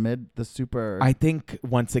her in the super. I think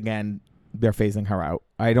once again they're phasing her out.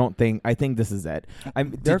 I think this is it.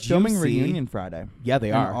 They're filming Reunion Friday. Yeah,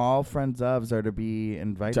 they and are. all friends ofs are to be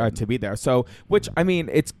invited To be there. So, which I mean,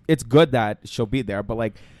 it's good that she'll be there. But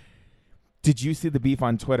like, did you see the beef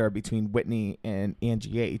on Twitter between Whitney and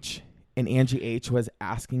Angie H? And Angie H was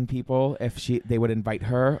asking people if they would invite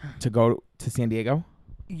her to go to San Diego.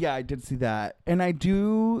 Yeah, I did see that. And I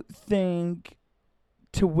do think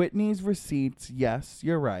to Whitney's receipts, yes,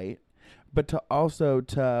 you're right. But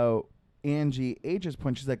to Angie H's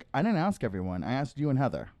point, she's like, I didn't ask everyone. I asked you and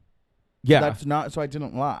Heather. Yeah. That's not, so I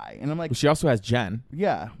didn't lie. And I'm like, She also has Jen.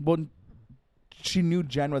 yeah, well, she knew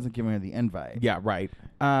Jen wasn't giving her the invite. Yeah, right.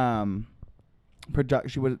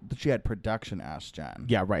 She had production ask Jen.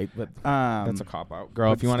 Yeah, right. But that's a cop out,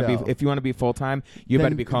 girl. but If you want to be full time, you Then-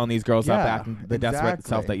 better be calling these girls up, yeah, acting the desperate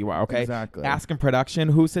self that you are. Okay, Exactly. asking production.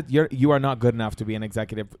 Who said you are not good enough to be an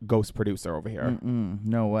executive ghost producer over here?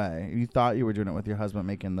 No way. You thought you were doing it with your husband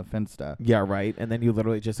making the Finsta. Yeah, right. And then you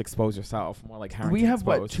literally just expose yourself, more like Harrington We have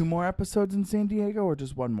exposed. 2 more episodes in San Diego or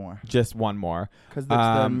just 1 more? Just one more. Because it's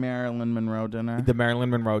the Marilyn Monroe dinner. The Marilyn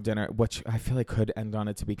Monroe dinner, which I feel like could end on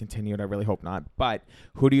it to be continued. I really hope not. But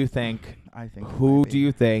who do you think? I think. Who do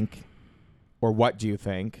you think, or what do you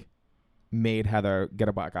think, made Heather get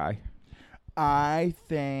a black eye? I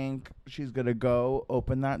think she's gonna go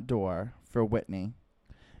open that door for Whitney,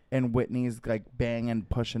 and Whitney's like banging,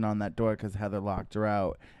 pushing on that door because Heather locked her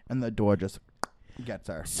out, and the door just gets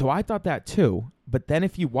her. So I thought that too. But then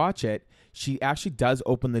if you watch it, she actually does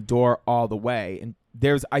open the door all the way. And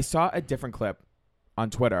I saw a different clip on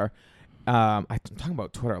Twitter. I'm talking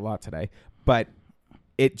about Twitter a lot today, but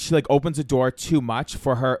she like opens the door too much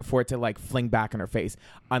for it to like fling back in her face.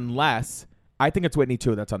 Unless, I think it's Whitney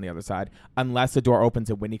too that's on the other side. Unless the door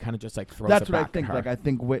opens and Whitney kind of just like throws That's it what back I think. at her. Like I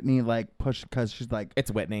think Whitney like pushed because she's like.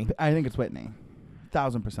 It's Whitney. I think it's Whitney,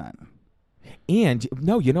 1000%. And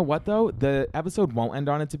no, you know what though? The episode won't end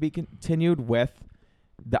on it to be continued with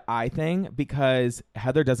the eye thing, because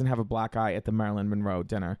Heather doesn't have a black eye at the Marilyn Monroe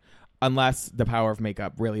dinner, unless the power of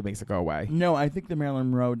makeup really makes it go away. No, I think the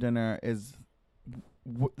Marilyn Monroe dinner is.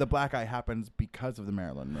 The black eye happens because of the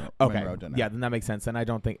Marilyn Monroe dinner. Yeah, then that makes sense. And I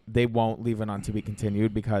don't think they won't leave it on to be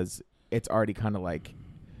continued because it's already kind of like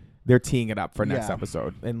they're teeing it up for next Yeah.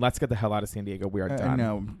 episode. And let's get the hell out of San Diego. We are done.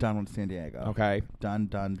 No, done with San Diego. Okay. Done.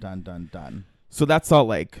 So that's Salt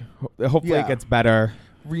Lake. Hopefully Yeah. it gets better.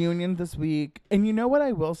 Reunion this week. And you know what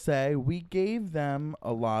I will say? We gave them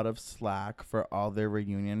a lot of slack for all their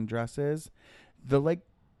reunion dresses. The like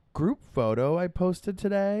group photo I posted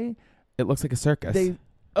today, It looks like a circus.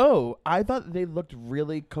 I thought they looked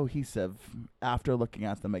really cohesive after looking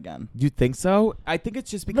at them again. You think so? I think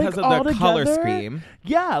it's just because Like, of the all color together? scheme.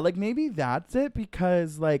 Yeah, like maybe that's it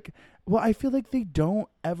because like Well, I feel like they don't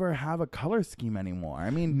ever have a color scheme anymore. I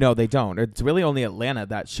mean, No, they don't. It's really only Atlanta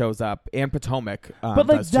that shows up, and Potomac. but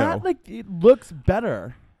like does that, too. like it looks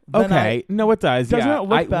better. than Okay, no, it does. Doesn't yeah, it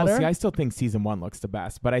look well, better? see, I still think season 1 looks the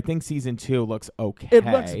best, but I think season 2 looks okay. It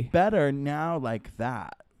looks better now, like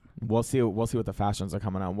that. We'll see. We'll see what the fashions are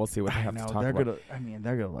coming out. We'll see what they I have know to talk they're about. gonna. I mean,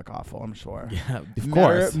 they're gonna look awful. I'm sure. Yeah, of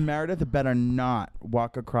course. Meredith better not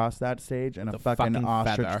walk across that stage and a The fucking fucking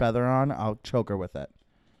ostrich feather. feather on. I'll choke her with it.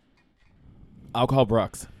 I'll call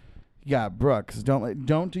Brooks Yeah, Brooks,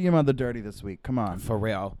 don't do your mother dirty this week. Come on. for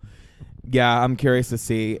real. Yeah, I'm curious to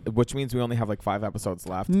see. Which means we only have like 5 episodes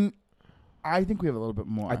left. I think we have a little bit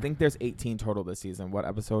more. I think there's 18 total this season. What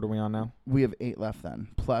episode are we on now? we have 8 left then,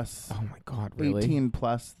 plus Oh my god, really? 18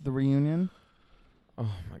 plus the reunion. Oh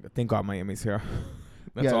my god! Thank God Miami's here.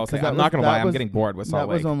 That's Yeah, all. I'll 'cause say. that I'm not was- gonna that lie. I'm was- getting bored with That Salt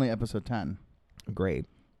was Lake. only episode 10. Great.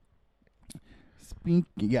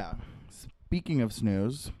 Speaking of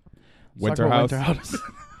snooze, Winter Sucker House. Winter House.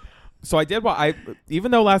 So I did. Even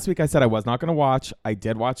though last week I said I was not going to watch, I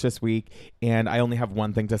did watch this week, and I only have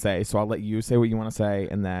one thing to say. So I'll let you say what you want to say,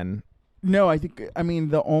 and then No, I mean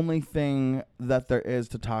the only thing that there is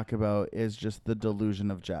to talk about is just the delusion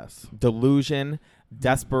of Jess. delusion,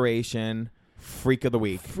 desperation, freak of the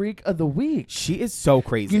week. Freak of the week. She is so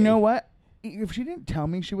crazy. You know what? If she didn't tell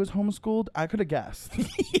me she was homeschooled, I could have guessed.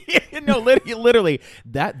 No, literally,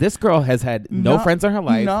 that this girl has had no friends in her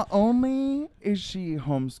life. Not only is she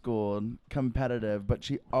homeschooled, competitive, but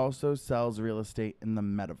she also sells real estate in the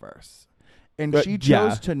metaverse. And she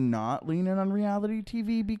chose yeah. to not lean in on reality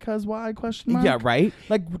TV because why? Question mark. Yeah, right.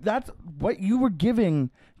 Like that's what you were given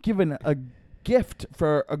a gift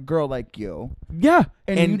for a girl like you. Yeah,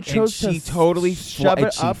 And you chose she to totally shove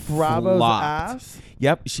it she up Bravo's flopped. ass.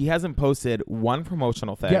 Yep, she hasn't posted one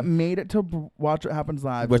promotional thing. Get made it to Watch What Happens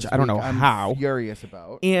Live, Which this I don't week. know I'm how. Furious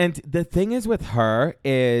about. And the thing is with her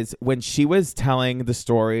is when she was telling the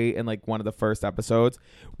story in like one of the first episodes,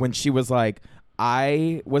 when she was like,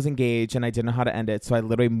 I was engaged and I didn't know how to end it, so I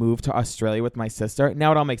literally moved to Australia with my sister. Now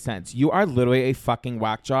it all makes sense. You are literally a fucking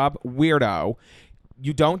whack job weirdo.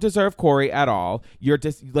 You don't deserve Corey at all. You're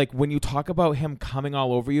just like when you talk about him coming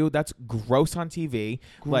all over you, that's gross on TV.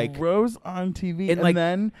 Like Gross on TV, and, and like-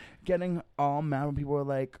 then getting all mad when people are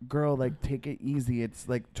like, "Girl, like take it easy." It's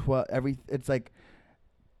like 12. It's like,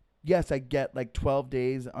 yes, I get like 12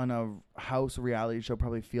 days on a house reality show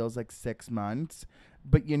probably feels like 6 months,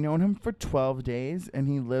 but you known him for 12 days, and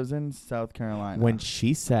he lives in South Carolina. when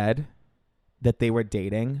she said that they were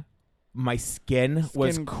dating, my skin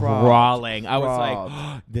was Skin crawled. crawling. I was Crawled.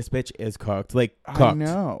 like, this bitch is cooked. Like cooked. I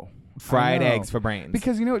know. Fried I know. eggs for brains.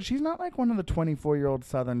 Because you know what? She's not like one of the 24-year-old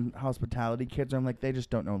Southern hospitality kids. Where I'm like, they just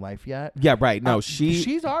don't know life yet. yeah, right. No,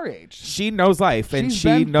 she's our age. she knows life and She's she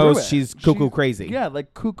been through knows it. she's cuckoo crazy. Yeah,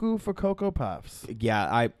 like cuckoo for Cocoa Puffs.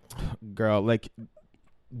 Yeah, girl, like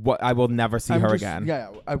what I will never see I'm her just- again. Yeah,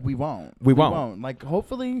 we won't. We won't. Like,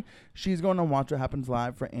 hopefully, she's going to Watch What Happens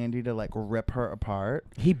Live for Andy to like rip her apart.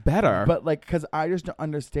 He better. But like, because I just don't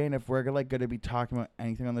understand if we're like going to be talking about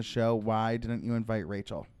anything on the show. Why didn't you invite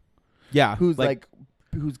Rachel? yeah, Who's like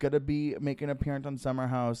who's going to be making an appearance on Summer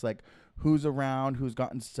House? Like, who's around? Who's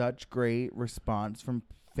gotten such great response from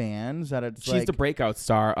fans that it's she's like, the breakout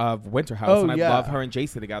star of Winter House, Oh, and I yeah. love her and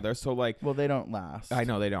JC together. So like, well, they don't last. I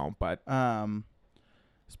know they don't, but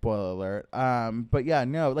Spoiler alert. But yeah,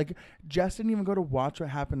 no, like Jess didn't even go to Watch What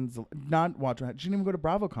Happens. Not Watch What. She didn't even go to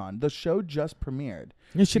BravoCon. The show just premiered.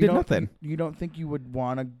 yeah, she You did don't nothing. think- you don't think you would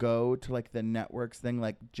want to go to like the networks thing,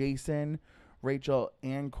 like Jason, Rachel,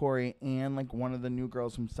 and Corey, and like one of the new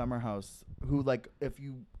girls from Summer House, who like if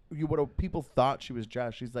you would have people thought she was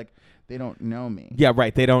Jess. She's like, they don't know me. Yeah,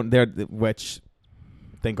 right. They don't. Which,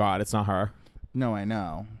 thank God, it's not her. No, I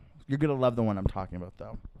know. You're gonna love the one I'm talking about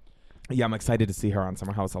though. Yeah, I'm excited to see her on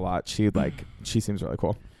Summer House a lot. She seems really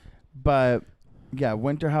cool. But yeah,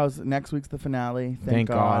 Winter House next week's the finale. Thank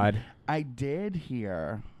God. I did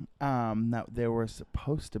hear that there was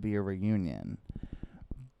supposed to be a reunion,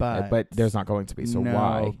 but there's not going to be. So no,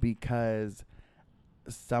 why? because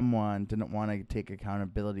someone didn't want to take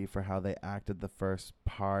accountability for how they acted the first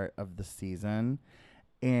part of the season,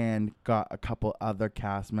 and got a couple other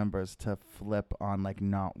cast members to flip on like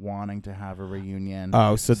not wanting to have a reunion.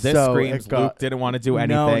 Oh, so this So screams it got- Luke didn't want to do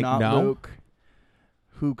anything. No, not Luke.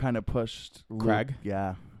 Who kind of pushed Craig? Luke.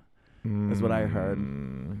 Yeah. Is what I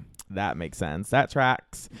heard. That makes sense. That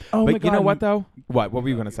tracks. Oh but my God. you know what though? What were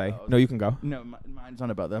you gonna You say? go. No, you can go. No, mine's not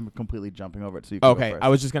about that. I'm completely jumping over it. So you can Okay, go first. I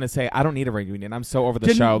was just gonna say I don't need a reunion. I'm so over the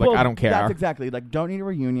Didn't- show. Like well, I don't care. That's exactly like don't need a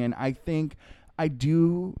reunion. I think I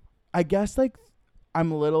do. I guess like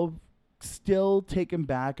I'm a little still taken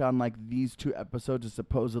back on like these 2 episodes of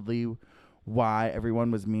supposedly why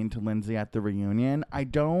everyone was mean to Lindsay at the reunion. I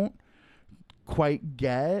don't quite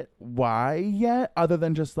get why yet, other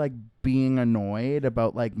than just like being annoyed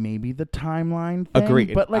about like maybe the timeline thing.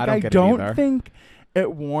 Agreed. But like I don't get it either. don't think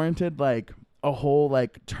it warranted like a whole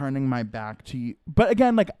like turning my back to you. But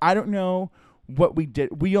again, like I don't know what we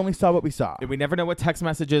did. We only saw what we saw. We never know what text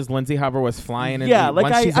messages Lindsay Hover was flying. Yeah, and like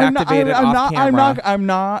once she's I'm activated off camera. I'm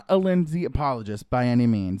not a Lindsay apologist by any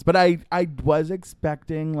means, but I was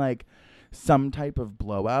expecting like some type of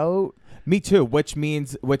blowout. Me too, which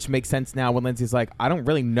makes sense now when Lindsay's like, I don't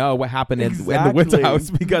really know what happened in the Exactly. Winter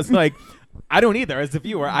House because like I don't either as the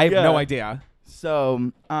viewer. I have no idea.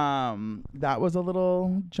 So that was a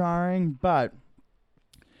little jarring, but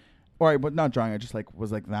not jarring. I just like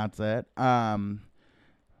was like that's it.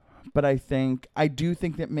 But I do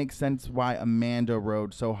think that makes sense why Amanda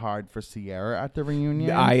rode so hard for Sierra at the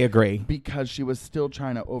reunion. I agree. Because she was still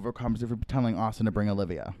trying to overcompensate for telling Austin to bring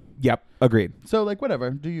Olivia. Yep, agreed. So like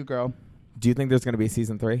whatever, do you, girl? Do you think there's going to be a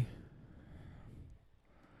season 3?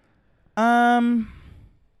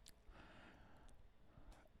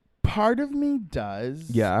 Part of me does.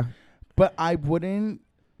 Yeah. But I wouldn't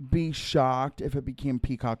be shocked if it became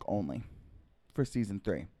Peacock only for season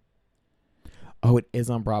 3. Oh, it is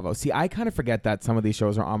on Bravo. See, I kind of forget that some of these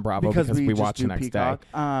shows are on Bravo because we just watch do the next Peacock. day.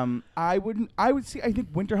 I think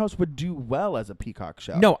Winter House would do well as a Peacock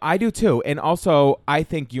show. No, I do too. And also, I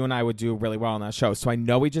think you and I would do really well on that show. So I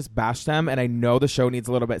know we just bashed them, and I know the show needs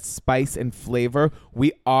a little bit spice and flavor.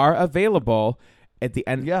 We are available at the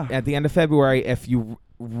end at the end of February if you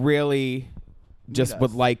really just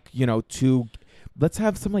would like, to let's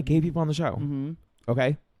have some like gay people on the show. Mm-hmm.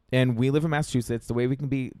 Okay? And we live in Massachusetts. The way we can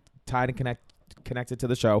be tied and connected to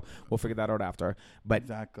the show, we'll figure that out after. But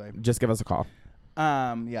exactly. Just give us a call.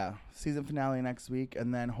 Season finale next week,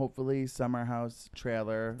 and then hopefully Summer House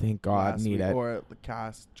trailer. Thank God, need it. Or the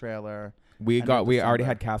cast trailer. We already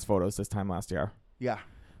had cast photos this time last year. Yeah.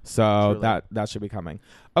 So Truly. that should be coming.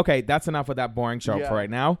 Okay, that's enough with that boring show for right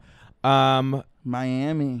now.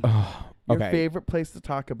 Miami. Okay. Your favorite place to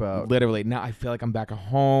talk about. Literally. Now I feel like I'm back at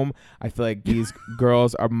home. I feel like these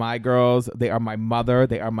girls are my girls. They are my mother.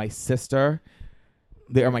 They are my sister.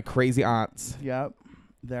 They are my crazy aunts. Yep.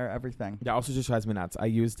 They're everything. That also just drives me nuts. I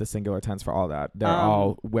use the singular tense for all that. They're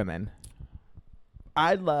all women.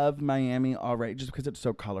 I love Miami already just because it's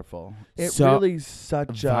so colorful. It's So really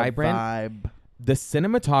such vibrant. a vibe. The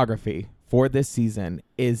cinematography for this season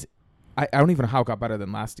is I don't even know how it got better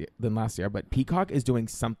than last year, but Peacock is doing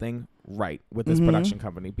something right with this production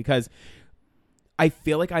company because I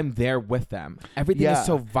feel like I'm there with them. Everything is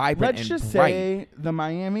so vibrant. Let's and just bright. say the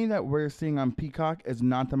Miami that we're seeing on Peacock is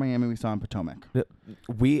not the Miami we saw in Potomac.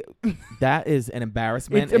 That is an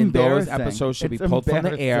embarrassment. It's and those embarrassing. episodes should It's be pulled from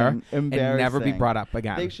the air and never be embarrassing. brought up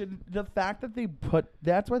again. They should. The fact that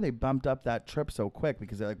that's why they bumped up that trip so quick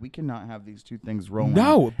because they're like, we cannot have these two things rolling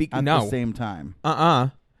at the same time.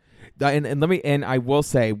 And I will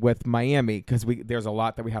say with Miami, because there's a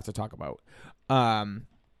lot that we have to talk about.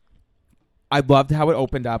 I loved how it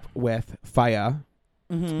opened up with Fire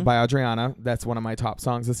by Adriana. That's one of my top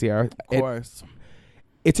songs this year. Of course.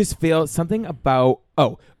 It just feels something about...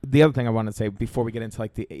 Oh, the other thing I want to say before we get into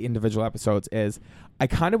like the individual episodes is I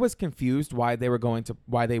kind of was confused why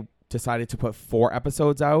they decided to put 4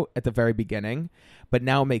 episodes out at the very beginning, but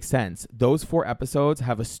now it makes sense. Those 4 episodes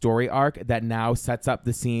have a story arc that now sets up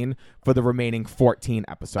the scene for the remaining 14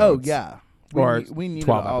 episodes. Oh, yeah. We needed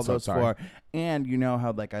 12 all episodes, those 4. And you know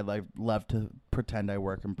how like I love to pretend I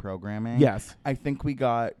work in programming? Yes. I think we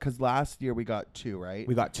got... Because last year we got 2, right?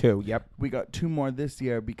 We got 2, yep. We got 2 more this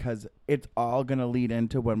year because it's all going to lead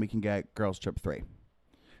into when we can get Girls Trip 3.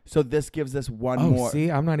 So this gives us one more. See,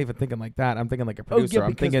 I'm not even thinking like that. I'm thinking like a producer. yeah,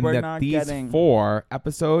 I'm thinking we're that not these getting- 4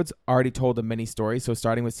 episodes already told a mini story. So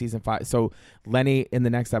starting with season 5. So Lenny in the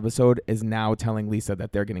next episode is now telling Lisa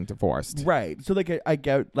that they're getting divorced. Right. So like I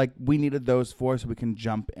get like we needed those 4 so we can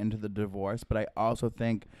jump into the divorce. But I also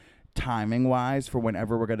think timing wise for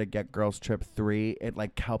whenever we're going to get Girls Trip 3, it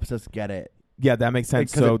like helps us get it. Yeah, that makes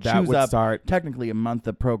sense. Because So it that chews would up start. technically a month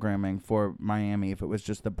of programming for Miami if it was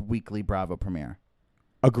just the weekly Bravo premiere.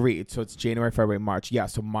 Agreed. So it's January, February, March. Yeah.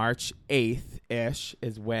 So March 8th-ish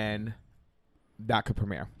is when that could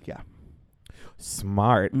premiere. Yeah.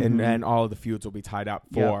 Smart. And then all of the feuds will be tied up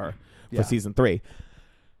for season 3.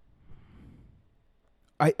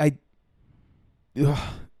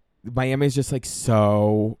 Miami is just like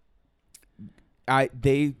so...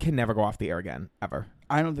 they can never go off the air again, ever.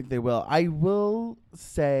 I don't think they will. I will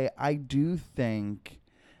say I do think...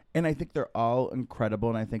 And I think they're all incredible.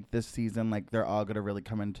 And I think this season, like, they're all going to really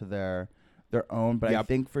come into their own. But I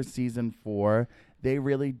think for season 4, they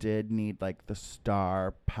really did need like the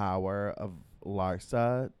star power of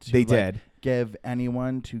Larsa to They like, did. give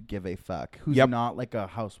anyone to give a fuck who's Yep. not like a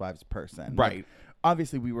housewives person. Right. Like,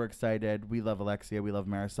 obviously we were excited. We love Alexia. We love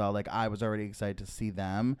Marisol. Like I was already excited to see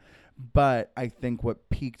them. But I think what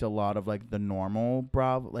piqued a lot of like the normal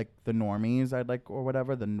Bravo, like the normies I'd like or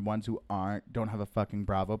whatever, the ones who don't have a fucking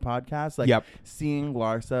Bravo podcast. Like Yep. seeing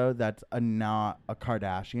Larsa that's not a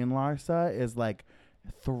Kardashian Larsa is like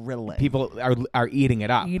thrilling. People are eating it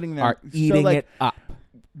up. Eating them. Are So, eating like, it up.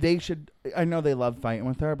 They should, I know they love fighting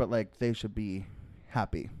with her, but like they should be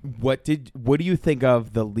happy. What do you think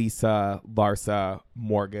of the Lisa Larsa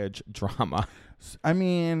mortgage drama? I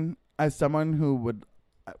mean, as someone who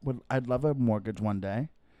I'd love a mortgage one day.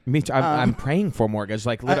 Me too. I'm praying for mortgage.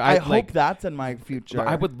 Like I hope like that's in my future.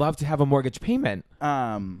 I would love to have a mortgage payment.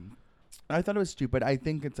 I thought it was stupid. I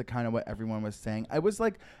think it's a kind of what everyone was saying. I was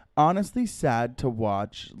like honestly sad to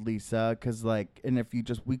watch Lisa because like, and if you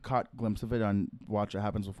we caught a glimpse of it on Watch What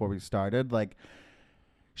Happens before we started. Like,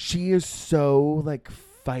 she is so like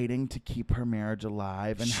fighting to keep her marriage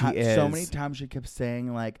alive, and so many times she kept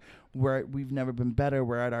saying like, we've never been better.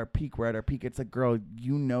 We're at our peak. We're at our peak. It's like, girl,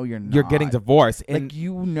 you know you're not. You're getting divorced, and like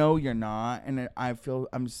you know you're not. And I feel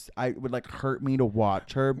I would like hurt me to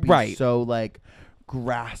watch her be Right. so like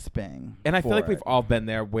grasping. And I feel like for we've it. all been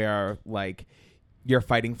there where like you're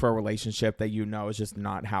fighting for a relationship that you know is just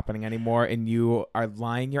not happening anymore, and you are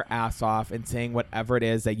lying your ass off and saying whatever it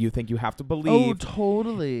is that you think you have to believe. Oh,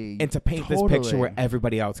 totally. And to paint this picture where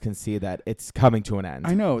everybody else can see that it's coming to an end.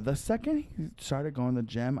 I know. The second he started going to the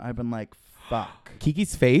gym, I've been like, fuck.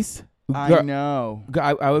 Kiki's face. I know.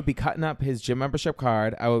 I would be cutting up his gym membership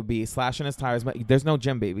card. I would be slashing his tires. But there's no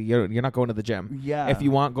gym, baby. You're not going to the gym. Yeah. If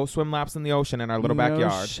you want, go swim laps in the ocean in our little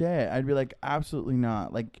backyard. Shit. I'd be like, absolutely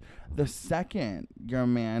not. Like, the second your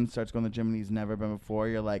man starts going to the gym and he's never been before,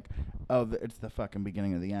 you're like, oh, it's the fucking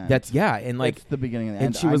beginning of the end. And like it's the beginning of the and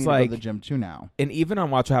end. she I was need like, to go to the gym too now. And even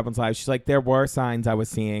on Watch What Happens Live, she's like, there were signs I was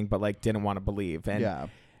seeing, but like didn't want to believe. And yeah.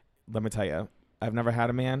 let me tell you, I've never had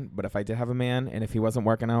a man, but if I did have a man, and if he wasn't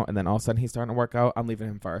working out, and then all of a sudden he's starting to work out, I'm leaving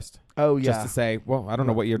him first. Oh yeah. Just to say, well, I don't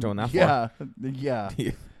know what you're doing that for. Yeah.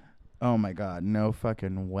 Oh my god, no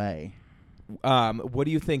fucking way. What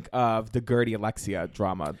do you think of the Gertie Alexia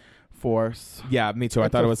drama? Force. Yeah, me too. I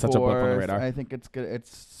thought it was such a blip on the radar. I think it's good.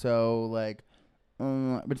 It's so like,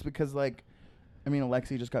 but it's because like, I mean,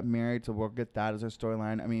 Alexia just got married, so we'll get that as her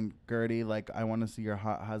storyline. I mean, Gertie, like, I want to see your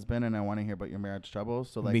hot husband, and I want to hear about your marriage troubles.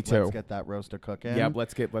 So like, Me too. let's get that roaster cooking. Yeah,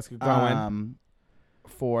 let's get going.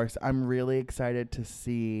 Force. I'm really excited to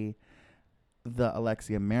see the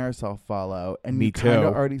Alexia Marisol follow, and Me you kind too.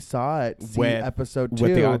 of already saw it. See With- episode 2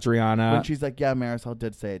 with the Adriana. when she's like, "Yeah, Marisol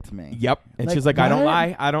did say it to me." Yep, and Like, she's like, "I don't what?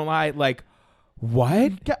 lie. I don't lie." Like,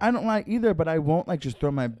 what? Yeah, I don't lie either, but I won't like just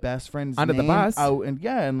throw my best friend's Under the name bus. out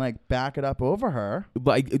and like back it up over her.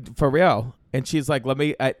 Like, for real. And she's like, "Let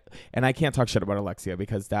me." And I can't talk shit about Alexia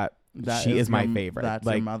because she is my favorite. That's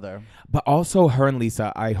like, her mother. But also her and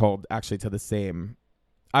Lisa, I hold actually to the same.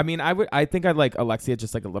 I mean, I think I like Alexia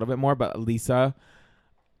just like a little bit more, but Lisa,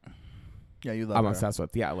 Yeah, you love I'm her. obsessed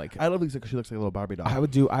with. Yeah, like I love Lisa because she looks like a little Barbie doll.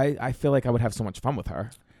 I feel like I would have so much fun with her.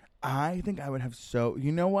 I think I would have so.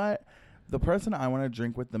 You know what? The person I want to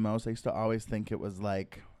drink with the most, I used to always think it was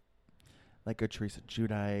like a Teresa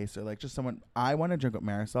Giudice or like just someone. I want to drink with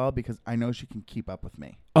Marisol because I know she can keep up with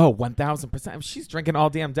me. Oh, 1,000%. She's drinking all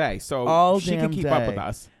damn day, so she can keep up with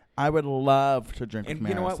us. I would love to drink And with Marisol.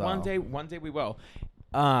 you know what? One day we will.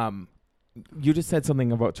 You just said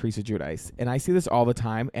something about Teresa Giudice, and I see this all the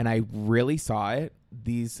time, and I really saw it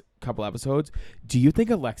these couple episodes. Do you think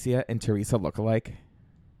Alexia and Teresa look alike?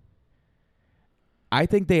 I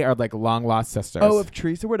think they are like long lost sisters. Oh, if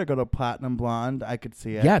Teresa were to go to Platinum Blonde, I could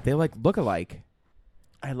see it. Yeah, they like look alike.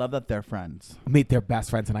 I love that they're friends. Meet their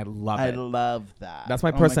best friends, and I love I it. love that. That's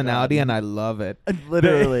my Oh personality, God. and I love it.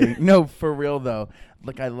 Literally. No, for real though.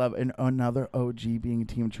 Like I love another OG being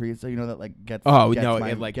Team Teresa. You know that like gets. Oh gets no,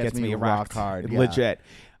 my, it like gets me rock rocked hard. Yeah. legit.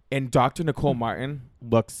 And Dr. Nicole Martin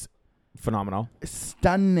looks phenomenal,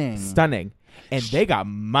 Stunning. and they got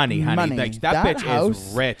money, honey. Money. Like that bitch house,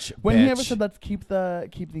 is rich. When bitch. he ever said let's keep the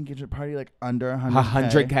engagement party like under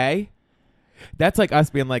 100K. That's like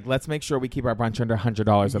us being like, let's make sure we keep our brunch under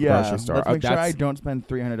 $100 at the grocery store. Let's make sure I That's- don't spend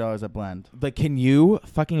 $300 at Blend. Like, can you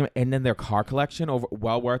fucking and then their car collection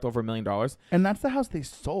worth over $1 million? And that's the house they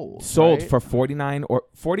sold. Sold right? for $42 or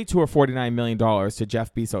 $49 million to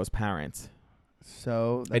Jeff Bezos' parents.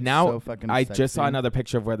 So that's And now so fucking I sexy. just saw another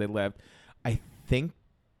picture of where they lived. I think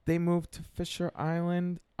they moved to Fisher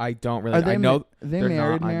Island. I don't really. Are they I know they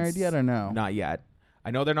they're married yet or no? Not yet. I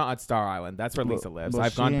know they're not at Star Island. That's where Lisa lives. Well,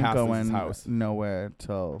 I've she gone ain't past going Lisa's house. nowhere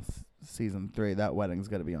till season 3. That wedding's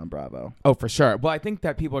gonna be on Bravo. Oh, for sure. Well, I think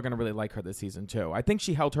that people are going to really like her this season too. I think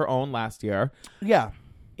she held her own last year. Yeah.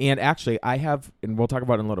 And actually, I have, and we'll talk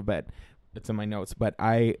about it in a little bit. It's in my notes, but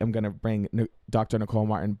I am going to bring Dr. Nicole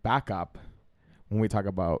Martin back up when we talk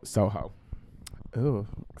about Soho. Ooh,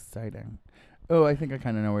 exciting. Oh, I think I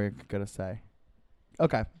kind of know what you're gonna say.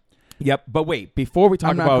 Okay. Yep. But wait, before we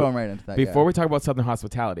talk I'm not about going right into that. before we talk about Southern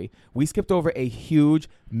Hospitality, we skipped over a huge,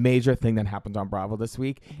 major thing that happened on Bravo this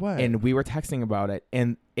week. What? And we were texting about it,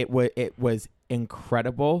 and it was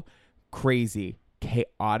incredible, crazy,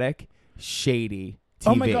 chaotic, shady TV.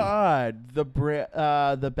 Oh my God, the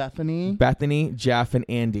Bethany. Bethany, Jeff, and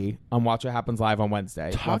Andy on Watch What Happens Live on Wednesday.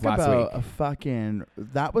 Talk last about week. a fucking.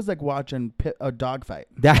 That was like watching a dog fight.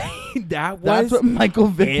 That was That's what Michael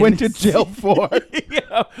Vick went to jail for.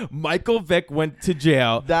 Yeah. Michael Vick went to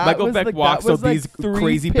jail. That Michael was Vick like, walked that was so like these three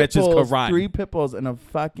crazy pit bitches could bulls, run. 3 pit bulls in a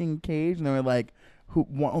fucking cage, and they were like,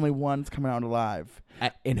 only one's coming out alive.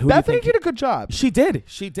 And who Bethany do you did a good job. She did.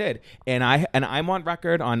 And I'm on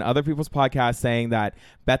record on other people's podcasts saying that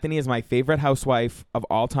Bethany is my favorite housewife of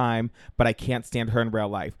all time, but I can't stand her in real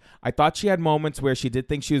life. I thought she had moments where she did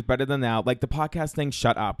think she was better than that. Like the podcast thing,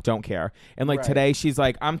 shut up, don't care. And like Right. today she's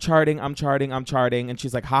like, I'm charting. And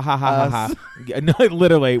she's like, ha ha ha ha ha. Yeah, no,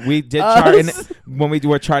 literally, we did chart when we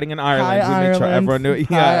were charting in Ireland. Hi, we made sure Ireland. everyone knew.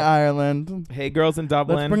 Hi, Yeah. Ireland. Hey girls in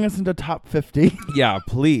Dublin. Let's bring us into top 50. Yeah,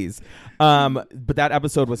 please. But that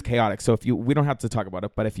episode was chaotic. So we don't have to talk about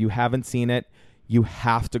it, but if you haven't seen it, you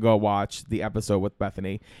have to go watch the episode with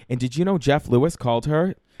Bethany. And did you know Jeff Lewis called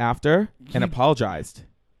her after and apologized?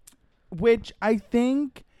 Which I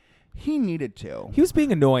think he needed to. He was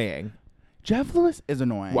being annoying. Jeff Lewis is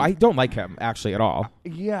annoying. Well, I don't like him actually at all.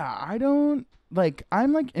 Yeah, I don't like.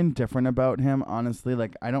 I'm like indifferent about him, honestly.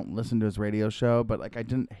 Like, I don't listen to his radio show, but like, I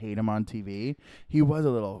didn't hate him on TV. He was a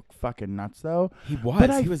little fucking nuts, though. He was. But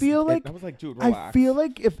I He was, feel like I was like, dude, relax. I feel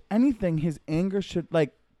like if anything, his anger should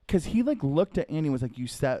like, because he like looked at Andy and was like, "You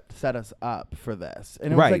set us up for this,"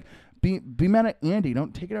 and it was Right. like, be mad at Andy.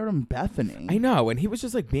 Don't take it out on Bethany. I know, and he was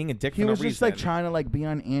just like being a dick. He for no was just like reason. trying to like be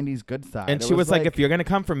on Andy's good side. And It she was like, if you're going to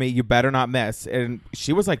come for me, you better not miss. And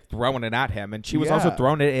she was like throwing it at him. And she was also Yeah.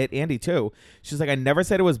 throwing it at Andy too. She's like, I never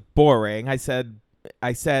said it was boring. I said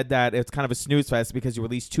that it's kind of a snooze fest because you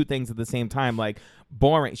release 2 things at the same time. Like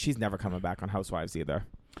boring. She's never coming back on Housewives either.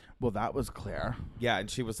 well, that was clear. Yeah. And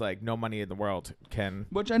she was like, no money in the world can.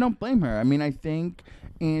 Which I don't blame her. I mean, I think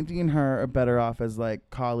Andy and her are better off as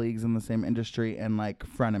like colleagues in the same industry and like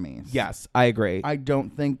frenemies. Yes, I agree. I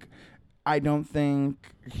don't think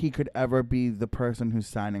he could ever be the person who's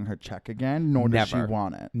signing her check again, nor does she Never.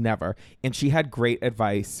 want it. Never. And she had great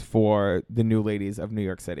advice for the new ladies of New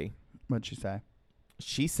York City. What'd she say?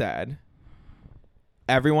 She said,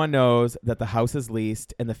 everyone knows that the house is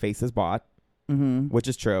leased and the face is bought. Mm-hmm. Which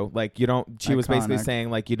is true. Like, you don't, she was basically Iconic. saying,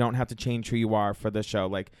 like, you don't have to change who you are for the show.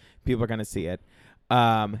 Like, people are going to see it.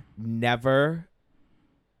 Never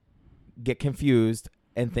get confused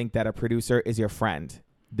and think that a producer is your friend.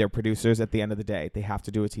 They're producers at the end of the day. They have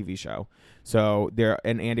to do a TV show. So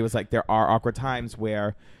and Andy was like, there are awkward times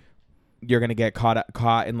where you're going to get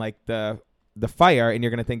caught in like the fire and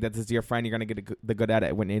you're going to think that this is your friend. You're going to get the good at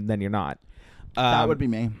it and then you're not. That would be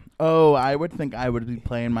me. Oh, I would think I would be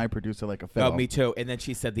playing my producer like a fiddle. Oh, me too. And then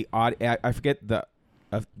she said I forget the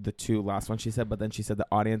 2 last ones she said, but then she said the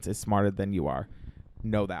audience is smarter than you are.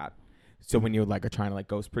 Know that. So when you like are trying to like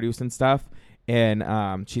ghost produce and stuff, and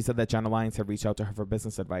she said that Jenna Lyons had reached out to her for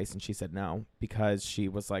business advice, and she said no because she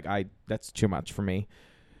was like, that's too much for me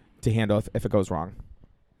to handle if it goes wrong.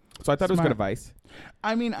 So I thought it was Smart. good advice.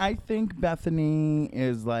 I mean, I think Bethany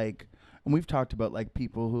is like, and we've talked about like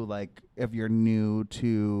people who like, if you're new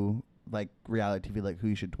to like reality TV, like who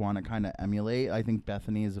you should want to kind of emulate. I think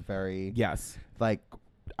Bethany is a very Yes. like,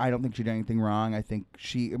 I don't think she did anything wrong. I think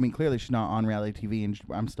clearly she's not on reality TV, and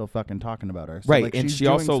I'm still fucking talking about her. So, Right. like, And she's she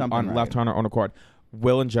doing also something right. left on her own accord.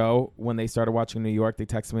 Will and Joe, when they started watching New York, they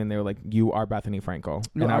texted me and they were like, you are Bethany Frankel.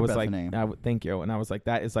 You and are I was Bethany. like, thank you. And I was like,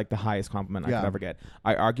 that is like the highest compliment I Yeah. could ever get.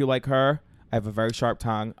 I argue like her. I have a very sharp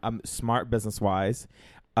tongue. I'm smart business wise.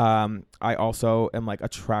 I also am like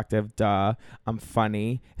attractive. I'm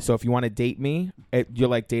funny. So if you want to date me, you're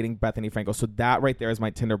like dating Bethany Frankel. So that right there is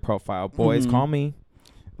my Tinder profile. Boys, Mhm. call me.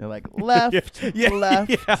 They're like, left, left.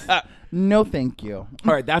 Yeah. No, thank you.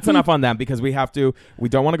 All right, that's enough on them because we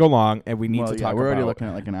don't want to go long and we need to talk we're already about. looking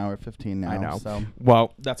at like an hour 15 now. I know. So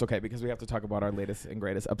Well, that's okay because we have to talk about our latest and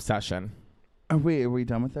greatest obsession. are we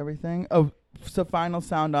done with everything? Oh, so final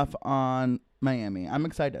sound off on Miami. I'm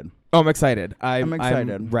excited. Oh, I'm excited. I'm excited.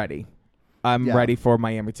 I'm ready. I'm Yeah. ready for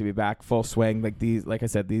Miami to be back full swing. Like I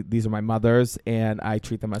said, these are my mothers, and I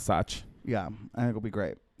treat them as such. Yeah, I think it'll be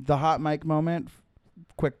great. The hot mic moment.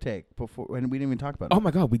 Quick take before, and we didn't even talk about it. Oh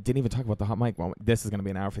my God, we didn't even talk about the hot mic moment. This is going to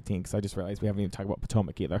be an hour 15 because I just realized we haven't even talked about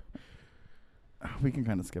Potomac either. We can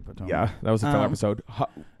kind of skip it. Yeah, that was a full episode.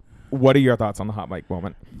 What are your thoughts on the hot mic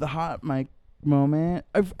moment? The hot mic moment.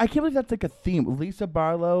 I can't believe that's like a theme. Lisa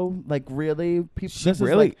Barlow, like really,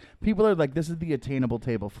 people are like, this is the attainable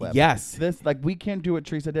table flip. Yes. This like we can't do what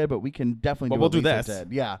Teresa did, but we can definitely. But do we'll what do Lisa this.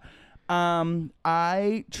 Did. Yeah.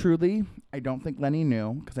 I don't think Lenny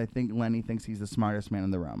knew because I think Lenny thinks he's the smartest man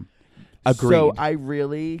in the room. Agreed. So I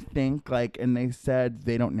really think like, and they said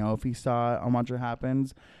they don't know if he saw it on Watch What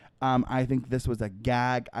Happens. I think this was a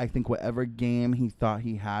gag. I think whatever game he thought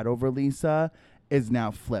he had over Lisa is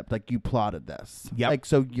now flipped. Like you plotted this. Yep. Like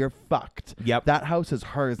so you're fucked. Yep. That house is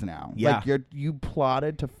hers now. Yeah. Like you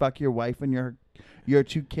plotted to fuck your wife and your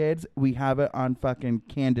two kids. We have it on fucking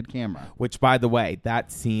candid camera. Which, by the way,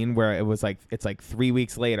 that scene where it was like, it's like 3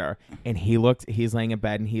 weeks later, and he's laying in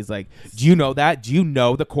bed, and he's like, do you know that? Do you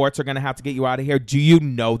know the courts are going to have to get you out of here? Do you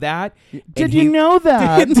know that? Did you know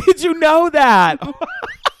that? Did you know that?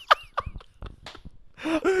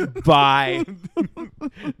 Bye.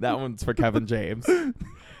 That one's for Kevin James.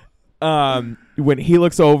 When he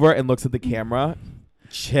looks over and looks at the camera,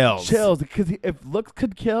 chills. Because if looks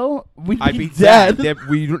could kill, I'd be dead.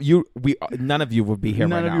 None of you would be here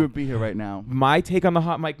None right now. of you would be here right now. My take on the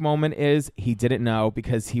hot mic moment is he didn't know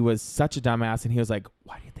because he was such a dumbass, and he was like,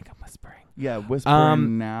 why do you think I'm whispering? Yeah,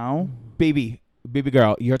 whispering now. Baby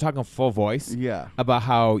girl, you're talking full voice Yeah. about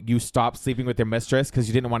how you stopped sleeping with your mistress because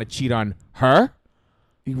you didn't want to cheat on her.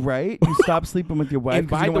 Right? You stop sleeping with your wife And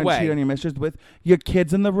because by you the don't want to way- cheat on your mistress with your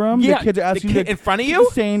kids in the room. Yeah, Your kids are asking in front of you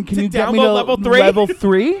saying, can to you get me download to level 3? Level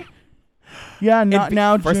 3? Yeah, not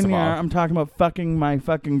now, first of Junior. all- I'm talking about fucking my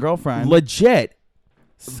fucking girlfriend. Legit.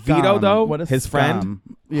 Scum. Vito, though, What a his friend, scum.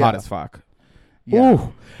 Yeah. hot as fuck. Yeah.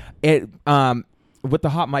 Ooh. With the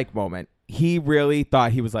hot mic moment, he really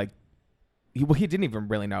thought he was like, he didn't even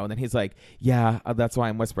really know. And then he's like, yeah, that's why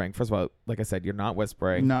I'm whispering. First of all, like I said, you're not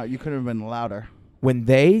whispering. No, you could have been louder. When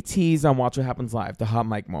they teased on Watch What Happens Live, the hot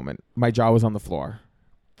mic moment, my jaw was on the floor.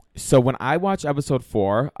 So when I watched episode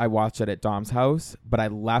 4, I watched it at Dom's house, but I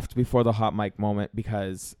left before the hot mic moment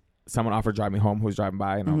because someone offered to drive me home who was driving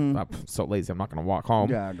by, and I'm so lazy, I'm not going to walk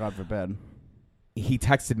home. Yeah, God forbid. He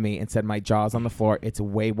texted me and said, my jaw's on the floor. It's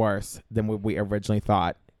way worse than what we originally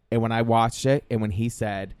thought. And when I watched it, and when he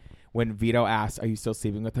said, when Vito asked, are you still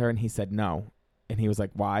sleeping with her? And he said, no. And he was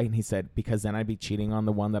like, why? And he said, because then I'd be cheating on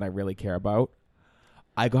the one that I really care about.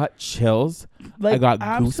 I got chills. Like, I got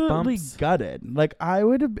absolutely goosebumps. gutted. Like, I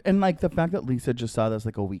would have, and like the fact that Lisa just saw this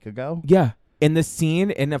like a week ago. Yeah. In the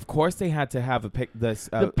scene, and of course they had to have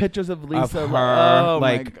The pictures of Lisa, her, oh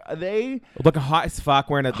like, my God. They looking hot as fuck,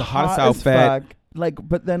 wearing the hottest hot as outfit. fuck. Like,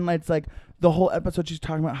 but then it's like the whole episode she's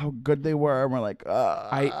talking about how good they were, and we're like,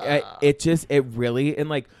 It really, and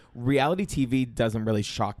like reality TV doesn't really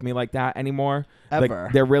shock me like that anymore. Ever.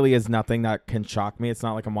 Like, there really is nothing that can shock me. It's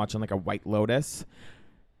not like I'm watching like a White Lotus.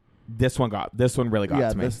 This one really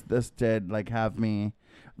got to me. This did like have me,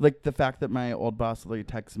 like the fact that my old boss literally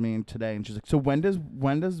texted me today, and she's like, so when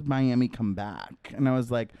does Miami come back? And I was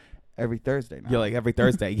like, every Thursday now. You're like every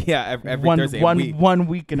Thursday. Yeah, every one, Thursday. One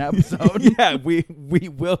week an episode. Yeah, we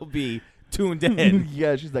will be tuned in.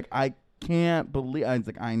 Yeah, she's like, I can't believe. I was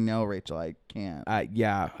like, I know, Rachel, I can't.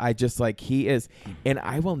 Yeah, I just like he is, and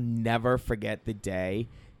I will never forget the day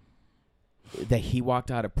that he walked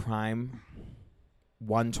out of Prime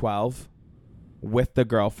 112 with the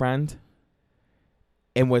girlfriend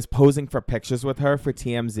and was posing for pictures with her for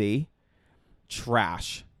TMZ.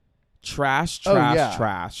 Trash. Oh, yeah.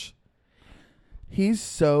 Trash. He's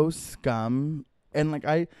so scum, and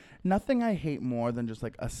like nothing I hate more than just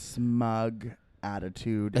like a smug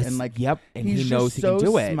attitude, and like yep, and he's he knows just he so can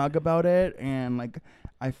do it. smug about it, and like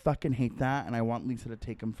I fucking hate that, and I want Lisa to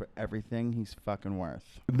take him for everything he's fucking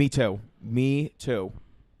worth. Me too.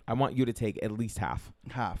 I want you to take at least half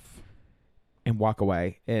and walk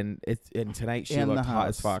away. And tonight she And the looked hot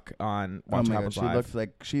house. as fuck on Oh Watch my What God, Happens Live.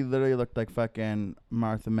 she literally looked like fucking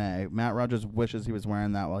Martha May. Matt Rogers wishes he was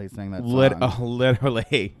wearing that while he's saying that song.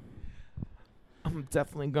 Literally. I'm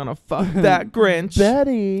definitely gonna fuck that Grinch.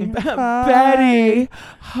 Betty. Betty.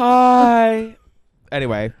 Hi.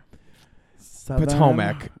 Anyway, Southern.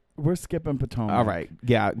 Potomac. We're skipping Potomac. All right.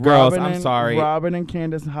 Yeah, girls, I'm sorry. Robin and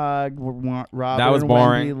Candace hugged. Robin That was and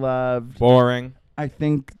boring. Wendy loved. Boring. I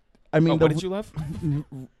mean, What did you love?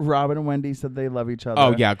 Robin and Wendy said they love each other.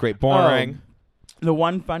 Oh, yeah, great. Boring. The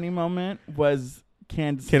one funny moment was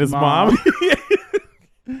Candace's mom.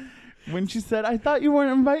 When she said, I thought you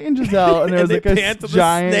weren't inviting Giselle. And there was And like they a panned to the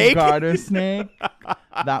giant snake. garter snake.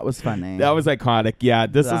 That was funny. That was iconic. Yeah,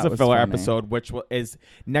 this That is a was filler funny. episode, which is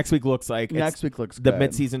next week. Looks like Next week looks the good.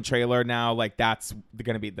 mid-season trailer now. Like that's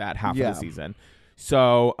going to be that half Yeah. of the season.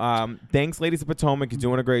 So thanks, ladies of Potomac. You're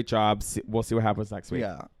doing a great job. We'll see what happens next week.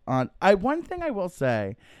 Yeah. One thing I will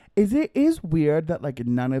say is it is weird that like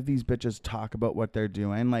none of these bitches talk about what they're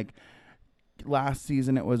doing. Like last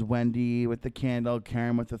season it was Wendy with the candle,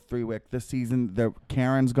 Karen with the 3-wick. This season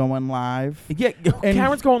Karen's going live. Yeah, And-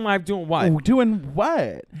 Karen's going live doing what? Oh, doing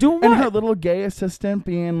what? Doing And what? her little gay assistant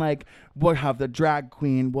being like, we'll have the drag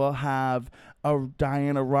queen, we'll have a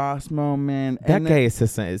Diana Ross moment. That and gay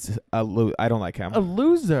assistant is I don't like him. a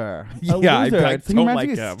loser. Yeah, a loser. I He don't reminds like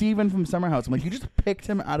me of him. Steven from Summer House. I'm like, you just picked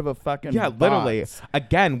him out of a fucking Yeah, literally. box.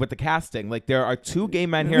 Again, with the casting, like there are 2 gay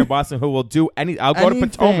men here in Boston who will do I'll go to Anything.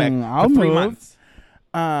 Potomac I'll for 3 move. months.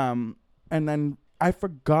 And then I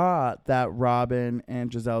forgot that Robin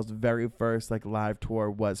and Giselle's very first like live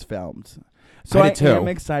tour was filmed. So I I did too. am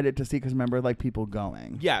excited to see because remember like people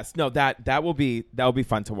going. Yes, no, that will be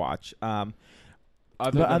fun to watch.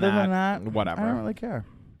 Other than that, whatever. I don't really care.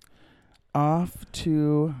 Off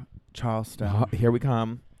to Charleston. Oh, here we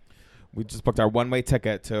come. We just booked our one-way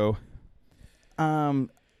ticket to.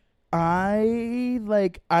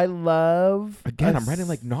 I love Again, a I'm writing s-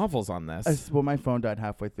 like novels on this. well, my phone died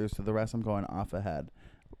halfway through, so the rest I'm going off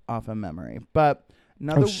of memory. But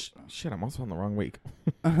another Shit, I'm also on the wrong week.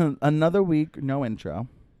 another week, no intro.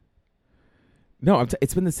 No,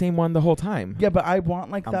 it's been the same one the whole time. Yeah, but I want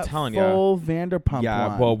like I'm that telling ya. full Vanderpump Yeah,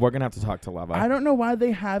 one. well, we're gonna have to talk to Leva. I don't know why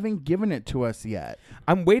they haven't given it to us yet.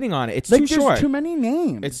 I'm waiting on it. It's Like, too there's short. too many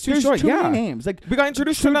names. It's too There's short, Too yeah. many names. Like We got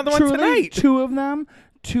introduced to another one truly, tonight. 2 of them,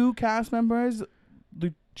 2 cast members.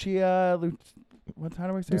 Lucia. How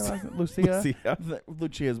do I say her last name? Lucia. Lucia.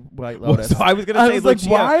 Lucia's White Well, Lotus. so I was gonna I say was like, Lucia,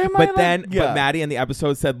 why am I but like- then Yeah. but Maddie in the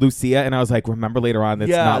episode said Lucia, and I was like, remember later on, it's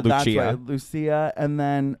yeah, not that's Lucia. right. Lucia and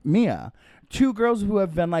then Mia. 2 girls who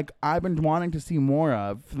have been like I've been wanting to see more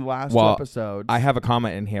of for the last 2 episodes. I have a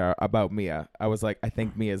comment in here about Mia. I was like, I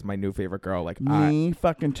think Mia is my new favorite girl. Like, me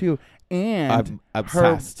fucking too. And I'm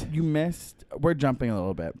obsessed. You missed. We're jumping a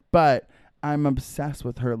little bit, but I'm obsessed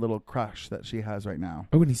with her little crush that she has right now.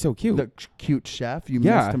 Oh, and he's so cute. The cute chef. You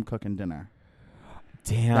Yeah. missed him cooking dinner.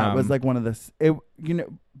 Damn. That was like one of the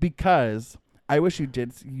because I wish you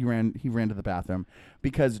did. He ran to the bathroom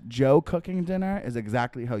because Joe cooking dinner is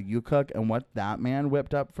exactly how you cook, and what that man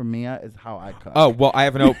whipped up for Mia is how I cook. Oh well, I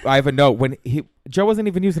have a note when Joe wasn't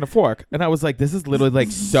even using a fork, and I was like, "This is literally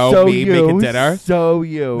like so me you, making dinner." So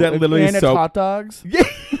you. That literally and is it's so- hot dogs.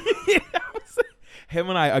 Yeah, him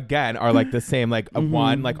and I again are like the same. Like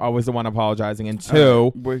one, like always the one apologizing, and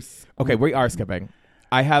 2, okay, we are skipping.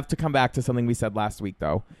 I have to come back to something we said last week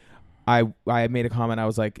though. I made a comment. I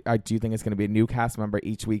was like, I do think it's going to be a new cast member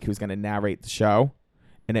each week who's going to narrate the show,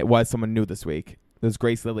 and it was someone new this week. It was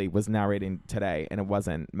Grace Lilly was narrating today, and it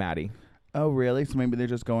wasn't Maddie. Oh, really? So maybe they're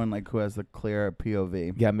just going like who has the clear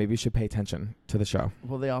POV. Yeah, maybe you should pay attention to the show.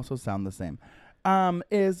 Well, they also sound the same.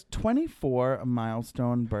 Is 24 a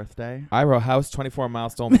milestone birthday? I wrote house 24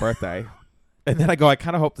 milestone birthday, and then I go, I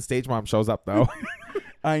kind of hope the stage mom shows up though.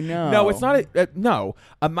 I know. No, it's not. No,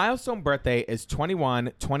 a milestone birthday is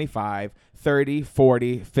 21, 25, 30,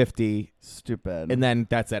 40, 50, Stupid. and then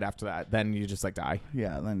that's it. After that, then you just like die.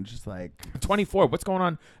 yeah, then just like 24. What's going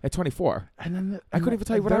on at 24? and then I couldn't even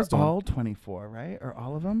tell you what I was doing. They're all 24, right? Or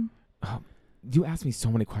all of them? You ask me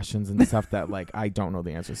so many questions and stuff that like I don't know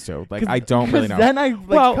the answers to. Like I don't really know. Then I like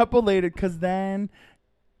Well- couple later because then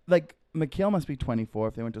like Mikhail must be 24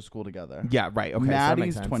 if they went to school together. Yeah, right. Okay, so that makes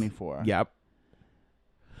Maddie's sense. 24. Yep.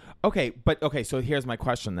 Okay, so here's my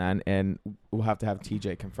question then, and we'll have to have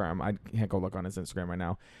TJ confirm. I can't go look on his Instagram right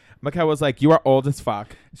now. Mikhail was like, "You are old as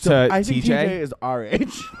fuck." So to I think TJ, TJ is our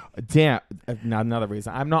age. damn. Not another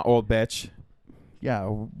reason. I'm not old, bitch. Yeah,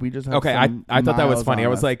 we just have Okay, some I thought that was miles funny. I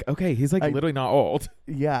on was us. like, okay, he's like I- literally not old.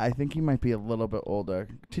 Yeah, I think he might be a little bit older.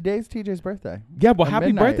 Today's TJ's birthday. Yeah, well, At happy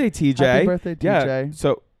midnight. birthday, TJ. Happy birthday, Yeah. TJ.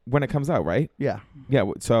 So when it comes out, right? Yeah. Yeah.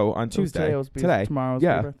 So on Tuesday, today. Tomorrow's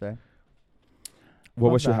Yeah. my birthday. We'll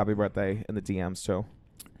Love wish you that. happy birthday in the DMs too.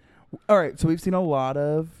 All right, so we've seen a lot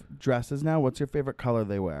of dresses now. What's your favorite color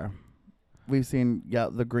they wear? We've seen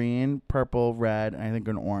the green, purple, red, and I think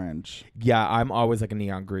an orange. Yeah, I'm always like a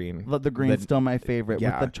neon green. The green's The- still my favorite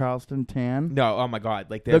yeah. with the Charleston tan. No, oh my god,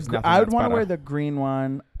 like there's nothing. I would that's want to better. wear the green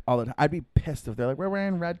one all the time. I'd be pissed if they're like, we're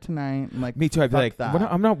wearing red tonight. I'm like, Me too. I'd be fuck like, that. "We're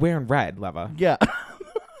not- I'm not wearing red, Leva. Yeah.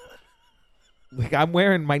 Like I'm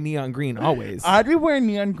wearing my neon green always. I'd be wearing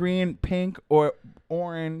neon green, pink, or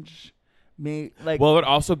orange. Me like Well, it would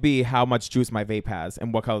also be how much juice my vape has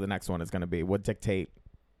and what color the next one is going to be would dictate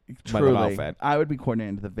my little truly. outfit. I would be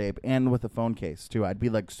coordinating to the vape and with the phone case too. I'd be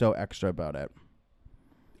like so extra about it.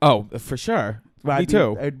 Oh, for sure. Me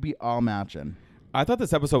too. It'd be all matching. I thought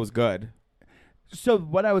this episode was good. So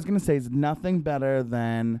what I was gonna say is nothing better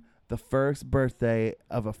than the first birthday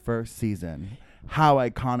of a first season. How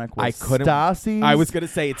iconic was Stassi's? I was gonna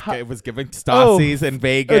say it was giving Stassi's in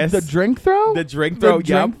Vegas. The drink throw? The drink throw,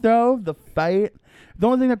 the fight. The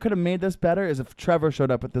only thing that could have made this better is if Trevor showed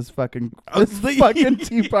up at this fucking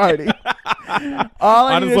tea party. All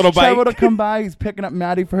I need is Trevor to come by. He's picking up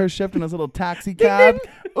Maddie for her shift in his little taxi cab.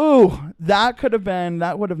 Ooh,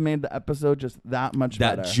 that would have made the episode just that much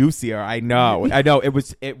better. Juicier. I know. It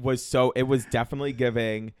was definitely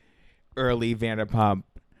giving early Vanderpump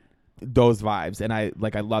those vibes, and I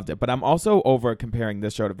loved it. But I'm also over comparing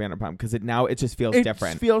this show to Vanderpump because it just feels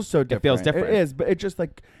different. It feels so different. It feels different. It is, but it just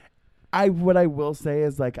like what I will say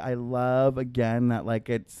is like I love again that like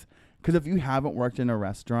it's because if you haven't worked in a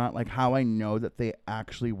restaurant, like how I know that they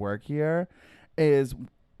actually work here is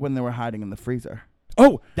when they were hiding in the freezer.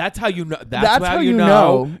 Oh, that's how you know. That's how you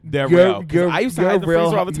know they're real. I used to hide in the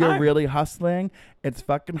freezer all the time. You're really hustling. It's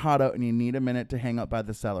fucking hot out, and you need a minute to hang out by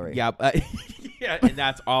the celery. Yeah, yeah, and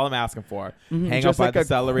that's all I'm asking for. Hang just out like by the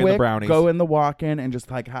celery and the brownies. Go in the walk-in and just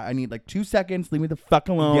like I need like 2 seconds. Leave me the fuck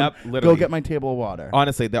alone. Yep, literally. Go get my table of water.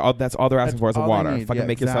 Honestly, that's all they're asking for is a water. Fucking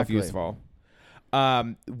make yourself exactly. useful.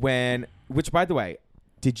 Which by the way,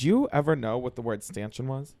 did you ever know what the word stanchion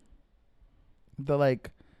was?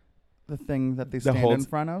 The thing that they stand in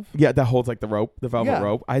front of? Yeah, that holds like the rope, the velvet Yeah.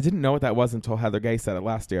 rope. I didn't know what that was until Heather Gay said it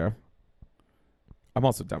last year. I'm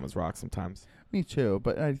also dumb as rock sometimes. Me too,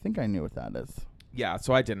 but I think I knew what that is. Yeah,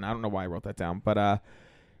 so I didn't. I don't know why I wrote that down. But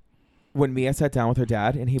when Mia sat down with her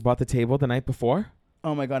dad and he bought the table the night before.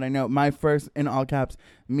 Oh my God, I know. My first, in all caps,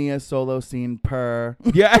 Mia solo scene per.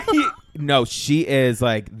 Yeah. No, she is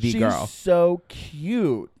like the girl. She's so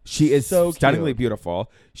cute. She is so stunningly cute.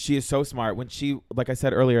 Beautiful. She is so smart. When she, like I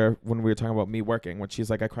said earlier, when we were talking about me working, when she's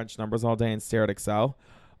like, I crunch numbers all day and stare at Excel.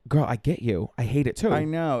 Girl, I get you. I hate it too. I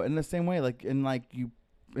know. In the same way,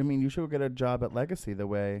 you should get a job at Legacy the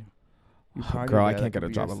way you Girl, I can't get a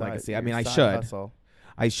job at Legacy. I mean, I should. Hustle.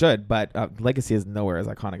 I should, but Legacy is nowhere as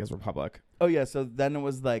iconic as Republic. Oh, yeah. So then it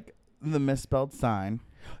was like the misspelled sign.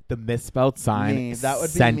 The misspelled sign. Me. That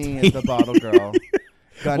would be me as the bottle girl.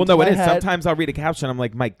 Well, no, it is. Sometimes I'll read a caption. I'm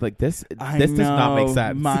like, Mike, like this does not make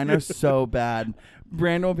sense. Mine are so bad.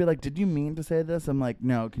 Brandon will be like, did you mean to say this? I'm like,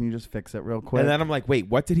 no, can you just fix it real quick? And then I'm like, wait,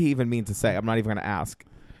 what did he even mean to say? I'm not even going to ask.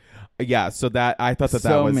 Yeah, so that I thought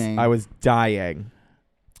that was mean. I was dying.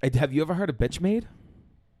 Have you ever heard of bitch made?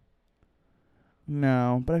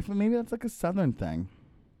 No, but I feel maybe that's like a Southern thing.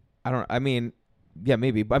 I mean, yeah,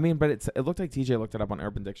 maybe. But it looked like TJ looked it up on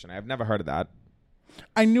Urban Dictionary. I've never heard of that.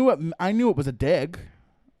 I knew it was a dig.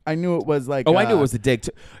 I knew it was like. Oh, I knew it was a dig.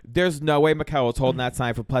 There's no way Mikkel was holding that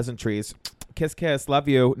sign for pleasantries. Kiss, kiss, love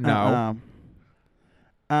you. No.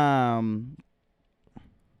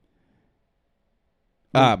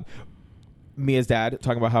 Mia's dad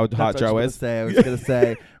talking about how hot Joe is. I was gonna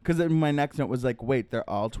say because my next note was like, wait, they're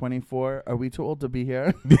all 24. Are we too old to be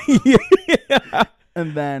here? Yeah.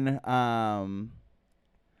 And then,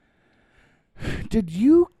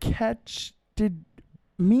 did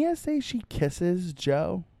Mia say she kisses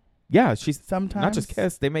Joe? Yeah, she's sometimes not just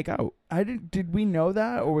kiss; they make out. Did we know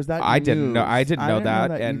that, or was that? I news? didn't know. I didn't know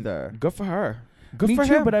that, and either. Good for her. Good Me for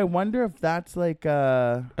too, him. but I wonder if that's like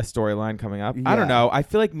a storyline coming up. Yeah. I don't know. I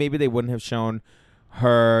feel like maybe they wouldn't have shown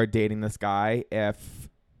her dating this guy if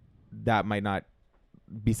that might not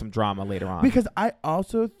be some drama later on. Because I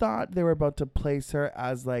also thought they were about to place her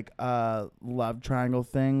as like a love triangle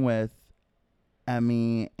thing with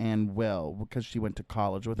Emmy and Will because she went to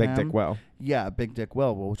college with him. Big Dick Will. Yeah, Big Dick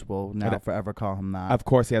Will, which we'll now forever call him that. Of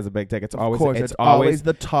course he has a big dick. It's always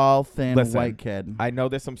the tall, thin, listen, white kid. I know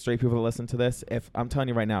there's some straight people that listen to this. If I'm telling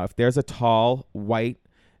you right now, if there's a tall, white,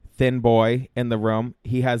 thin boy in the room,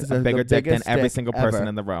 he has a bigger dick than every single person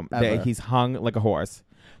in the room. He's hung like a horse.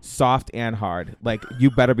 Soft and hard. Like, you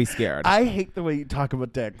better be scared. I hate the way you talk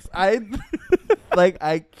about dicks. I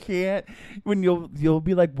can't. When you'll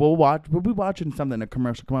be like, we'll be watching something, a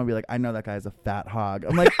commercial come on, and be like, I know that guy's a fat hog.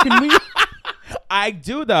 I'm like, can we? I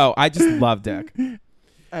do though. I just love dick.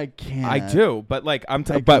 I can't. I do, but like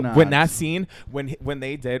but when that scene, when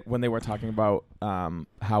they were talking about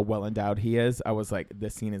how well endowed he is, I was like,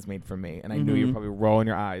 this scene is made for me, and I knew you were probably rolling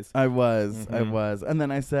your eyes. I was, and then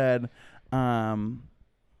I said,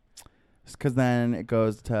 because then it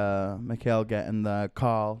goes to Mikhail getting the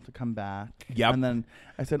call to come back. Yep. And then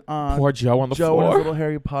I said, poor Joe on the floor. Joe with his little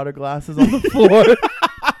Harry Potter glasses on the floor.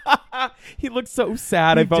 He looked so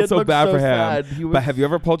sad. I felt so bad for him. But have you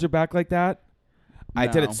ever pulled your back like that? I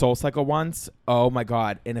did No. it Soul Cycle once. Oh my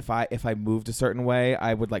God. And if I moved a certain way,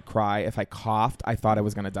 I would like cry. If I coughed, I thought I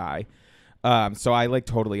was gonna die. So I like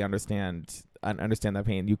totally understand that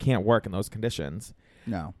pain. You can't work in those conditions.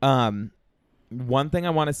 No. One thing I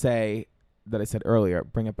want to say that I said earlier,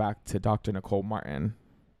 bring it back to Dr. Nicole Martin.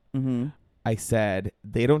 Mm-hmm. I said,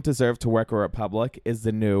 they don't deserve to work a republic is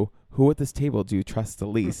the new, who at this table do you trust the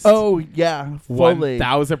least? Oh yeah, fully.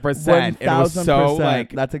 1000%. It was so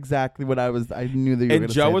like, that's exactly what I knew that you were and gonna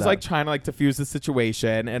Joe say was that. like trying to like diffuse the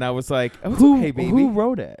situation. And I was like, oh, it's who, okay, baby. Who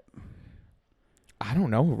wrote it? I don't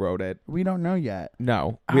know who wrote it. We don't know yet.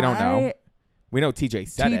 No, we don't know. We know TJ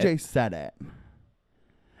said it. TJ said it.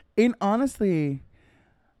 And honestly,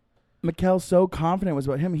 Mikkel's so confident it was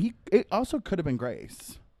about him. It also could have been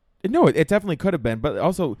Grace. No, it definitely could have been. But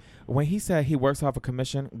also, when he said he works off a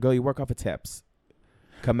commission, girl, you work off of tips.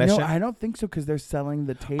 Commission? No, I don't think so because they're selling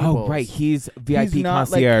the tables. Oh, right. He's VIP He's not,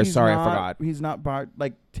 concierge. he's Sorry, not- I forgot. He's not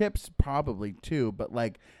like tips probably too, but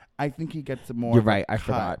like I think he gets a more. You're of a right, I cut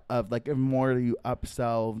forgot. Of like a more you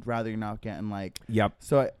upsell rather you're not getting like. Yep.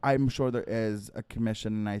 So I'm sure there is a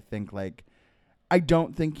commission, and I think like. I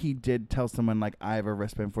don't think he did tell someone like I have a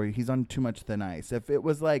wristband for you. He's on too much thin ice. If it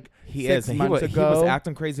was like He 6 is. And months he ago, was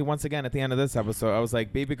acting crazy once again at the end of this episode. I was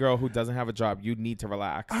like, baby girl who doesn't have a job, you need to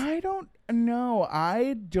relax. I don't know.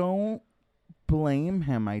 I don't blame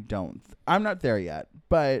him. I'm not there yet.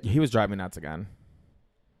 But He was driving nuts again.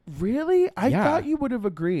 really, I Yeah. thought you would have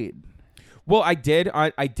agreed. Well, I did.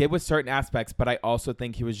 I did with certain aspects, but I also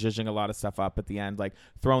think he was zhuzhing a lot of stuff up at the end, like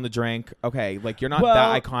throwing the drink. Okay, like you're not Well,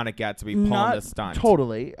 that iconic yet to be pulling Not this stunt.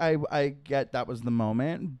 totally. I get that was the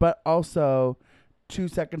moment, but also 2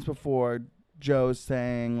 seconds before Joe's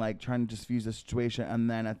saying like trying to diffuse the situation, and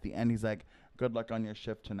then at the end he's like, "Good luck on your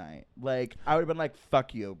shift tonight." Like I would have been like,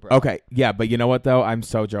 "Fuck you, bro." Okay, yeah, but you know what though? I'm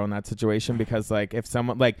so Joe in that situation because like if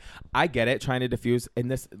someone like I get it trying to diffuse, and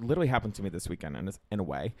this literally happened to me this weekend in a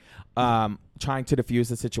way, trying to diffuse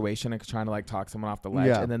the situation and trying to like talk someone off the ledge,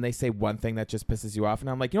 Yeah. and then they say one thing that just pisses you off, and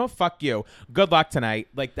I'm like, you know what? Fuck you. Good luck tonight.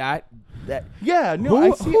 Like that. Yeah, no, Who-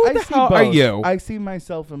 I see. who I the see hell both. are you? I see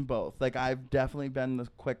myself in both. Like I've definitely been the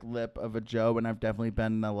quick lip of a Joe, and I've definitely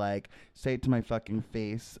been the like say it to my fucking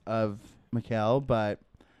face of Mikkel. But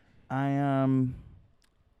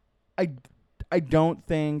I don't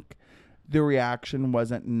think the reaction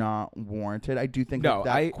wasn't not warranted. I do think No,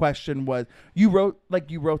 that question was you wrote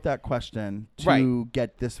that question to Right.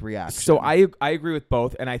 get this reaction. So I agree with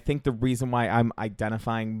both, and I think the reason why I'm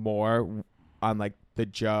identifying more on like the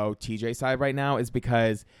Joe TJ side right now is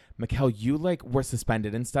because Mikkel, you like were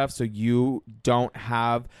suspended and stuff, so you don't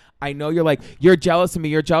have. I know you're like you're jealous of me.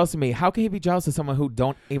 You're jealous of me. How can he be jealous of someone who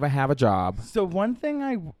don't even have a job? So one thing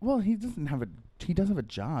he does have a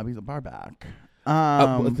job. He's a barback.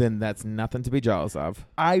 Well, then that's nothing to be jealous of.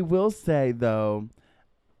 I will say though,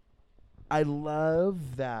 I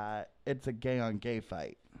love that it's a gay on gay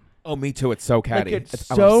fight. Oh, me too. It's so catty. Like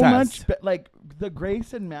it's I'm so obsessed. much like the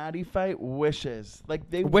Grace and Maddie fight wishes.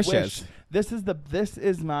 Like they Wishes. wish this is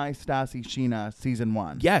my Stassi Sheena season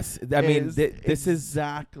 1. Yes, I mean Is this is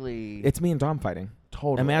exactly it's me and Dom fighting.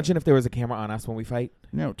 totally. Imagine if there was a camera on us when we fight.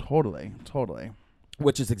 No, totally.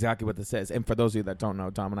 Which is exactly what this is. And for those of you that don't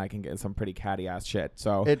know, Dom and I can get some pretty catty ass shit.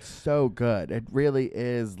 So It's so good. It really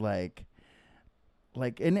is like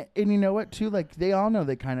and you know what too? Like they all know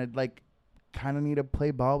they kind of need to play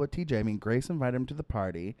ball with TJ. I mean, Grace invited him to the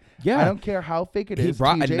party. yeah, I don't care how fake it is. he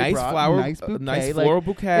brought TJ a nice brought flower, a nice bouquet. a nice Like, floral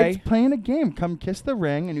bouquet. It's playing a game. Come kiss the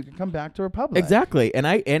ring, and you can come back to Republic. Exactly. And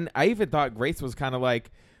I even thought Grace was kind of like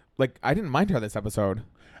I didn't mind her this episode.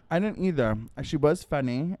 I didn't either. She was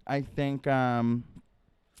funny. I think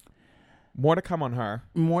More to come on her.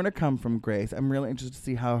 more to come from Grace. I'm really interested to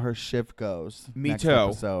see how her shift goes. Me next too.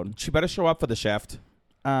 Episode. She better show up for the shift.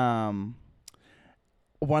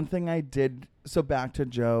 One thing I did. So back to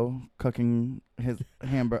Joe cooking his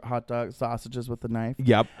hamburger, hot dog, sausages with a knife.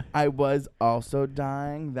 Yep. I was also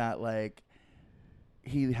dying that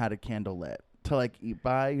he had a candle lit to eat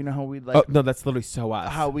by. You know how we Oh no, that's literally so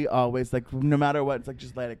us. how we always no matter what, it's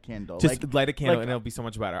just light a candle. Just light a candle and it'll be so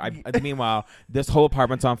much better. Meanwhile, this whole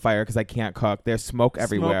apartment's on fire because I can't cook. There's smoke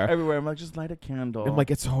everywhere. Smoke everywhere. I'm like, just light a candle. I'm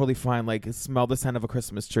like, it's totally fine. Like, smell the scent of a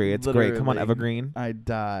Christmas tree. It's great. Come on, Literally. Evergreen. I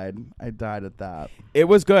died at that. It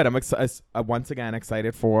was good. I'm once again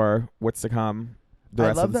excited for what's to come. The I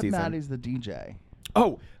rest love of the that season. Maddie's the DJ.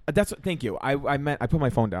 Oh, that's what. Thank you. I put my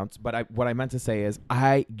phone down, but what I meant to say is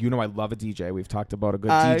I love a DJ. We've talked about a good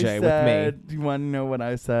DJ with me. Do you want to know what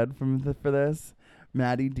I said for this?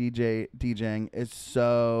 Maddie DJing is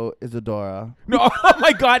so Isadora. No, oh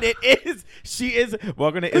my God, it is. She is.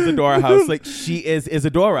 Welcome to Isadora House. Like, she is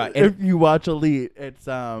Isadora. And If you watch Elite, it's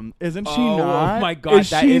isn't she not? Oh my God,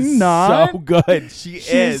 that she is not? so good. She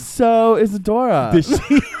She's is. so Isadora.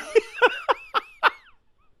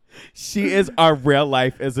 She is our real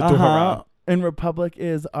life Isadora. Uh-huh. And Republic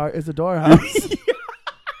is our Isadora House.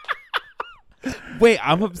 Wait,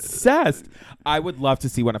 I'm obsessed. I would love to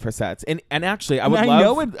see one of her sets, and actually, I would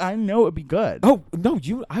love. I know it'd be good. Oh no,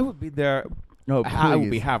 I would be there. No, I would be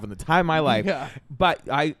please. having the time of my life. Yeah. But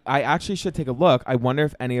I actually should take a look. I wonder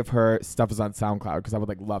if any of her stuff is on SoundCloud because I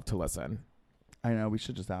would love to listen. I know. We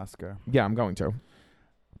should just ask her. Yeah, I'm going to.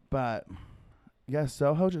 But yeah,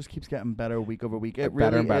 Soho just keeps getting better week over week. It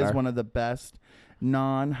Better really and better. is one of the best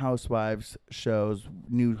non-housewives shows,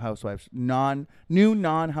 new non-housewife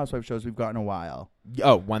shows we've got in a while.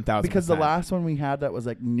 Oh, 1,000%. Because the last one we had that was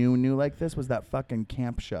new like this was that fucking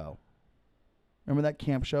camp show. Remember that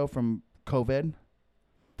camp show from COVID?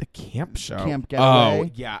 the camp show. Camp Oh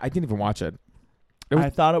Getaway? yeah, I didn't even watch it. I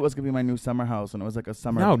thought it was gonna be my new summer house, and it was like a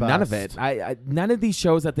summer. No, bust. none of it. I none of these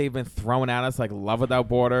shows that they've been throwing at us, like Love Without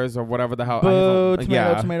Borders or whatever the hell. I Boo,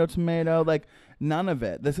 haven't- tomato. Like none of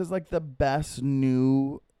it. This is like the best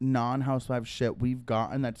new non-housewife shit we've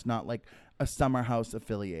gotten. That's not like a summer house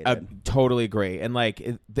affiliated. Totally agree. And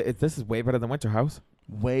this is way better than Winter House.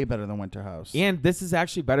 Way better than Winter House. And this is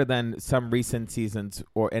actually better than some recent seasons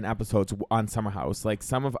or in episodes on Summer House. Like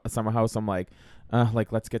some of Summer House, I'm like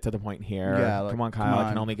let's get to the point here. Yeah, come on, Kyle. I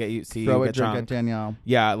can only get you. Throw you a get drink at drunk. Danielle.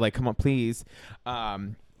 Yeah, come on, please. I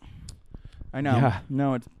know. Yeah.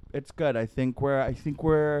 No, it's good. I think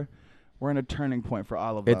we're in a turning point for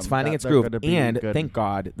all of them. It's finding That its they're groove, gonna be and good. thank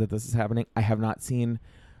God that this is happening. I have not seen,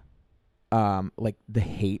 the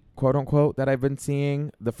hate, quote unquote, that I've been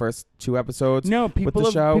seeing the first 2 episodes. No, with the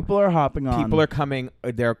people are hopping on. People are coming.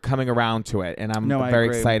 They're coming around to it, and I'm No, I very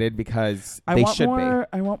agree. excited because I they want should more.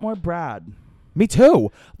 I want more Brad. be. Me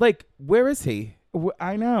too. Where is he?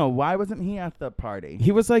 I know. Why wasn't he at the party?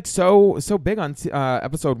 He was so big on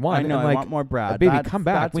episode 1. I know. And, I want more Brad. baby, That's- come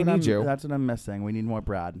back. that's We what need you. That's what I'm missing. We need more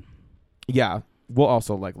Brad. Yeah, we'll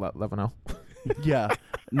also let him know. Yeah.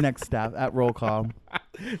 Next step at roll call.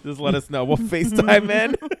 Just let us know. We'll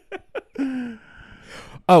FaceTime in.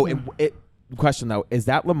 Oh, question though, is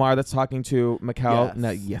that Lamar that's talking to Mikkel? Yes.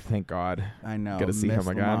 No, yeah, thank God. I know. Good to see Miss him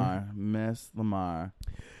again. Lamar. Miss Lamar.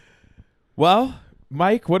 Well,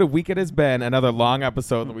 Mike, what a week it has been. Another long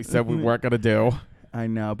episode that we said we weren't going to do. I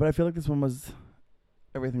know, but I feel like this one was.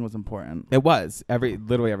 Everything was important. It was.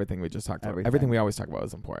 Literally everything we just talked about. Everything. Everything we always talk about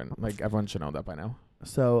is important. Everyone should know that by now.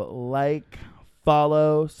 So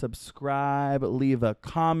follow, subscribe, leave a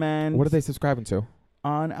comment. What are they subscribing to?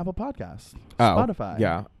 On Apple Podcasts, Oh, Spotify.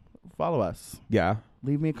 Yeah. Follow us. Yeah.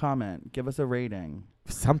 Leave me a comment. Give us a rating.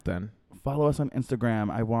 Something. Follow us on Instagram.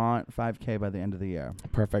 I want 5K by the end of the year.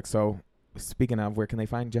 Perfect. So, speaking of, where can they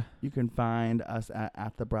find you? You can find us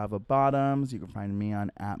at the Bravo Bottoms. You can find me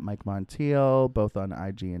on at Mike Montiel, both on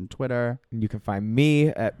IG and Twitter. You can find me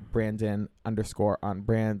at Brandon _on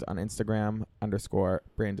brand on Instagram _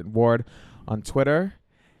 Brandon Ward on Twitter.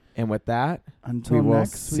 And with that, Until we will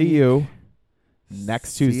next see week. you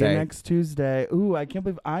next See Tuesday. you next Tuesday. Ooh, I can't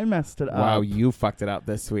believe I messed it up. Wow, you fucked it up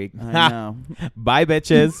this week. I know. Bye,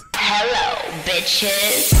 bitches. Hello,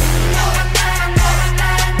 bitches.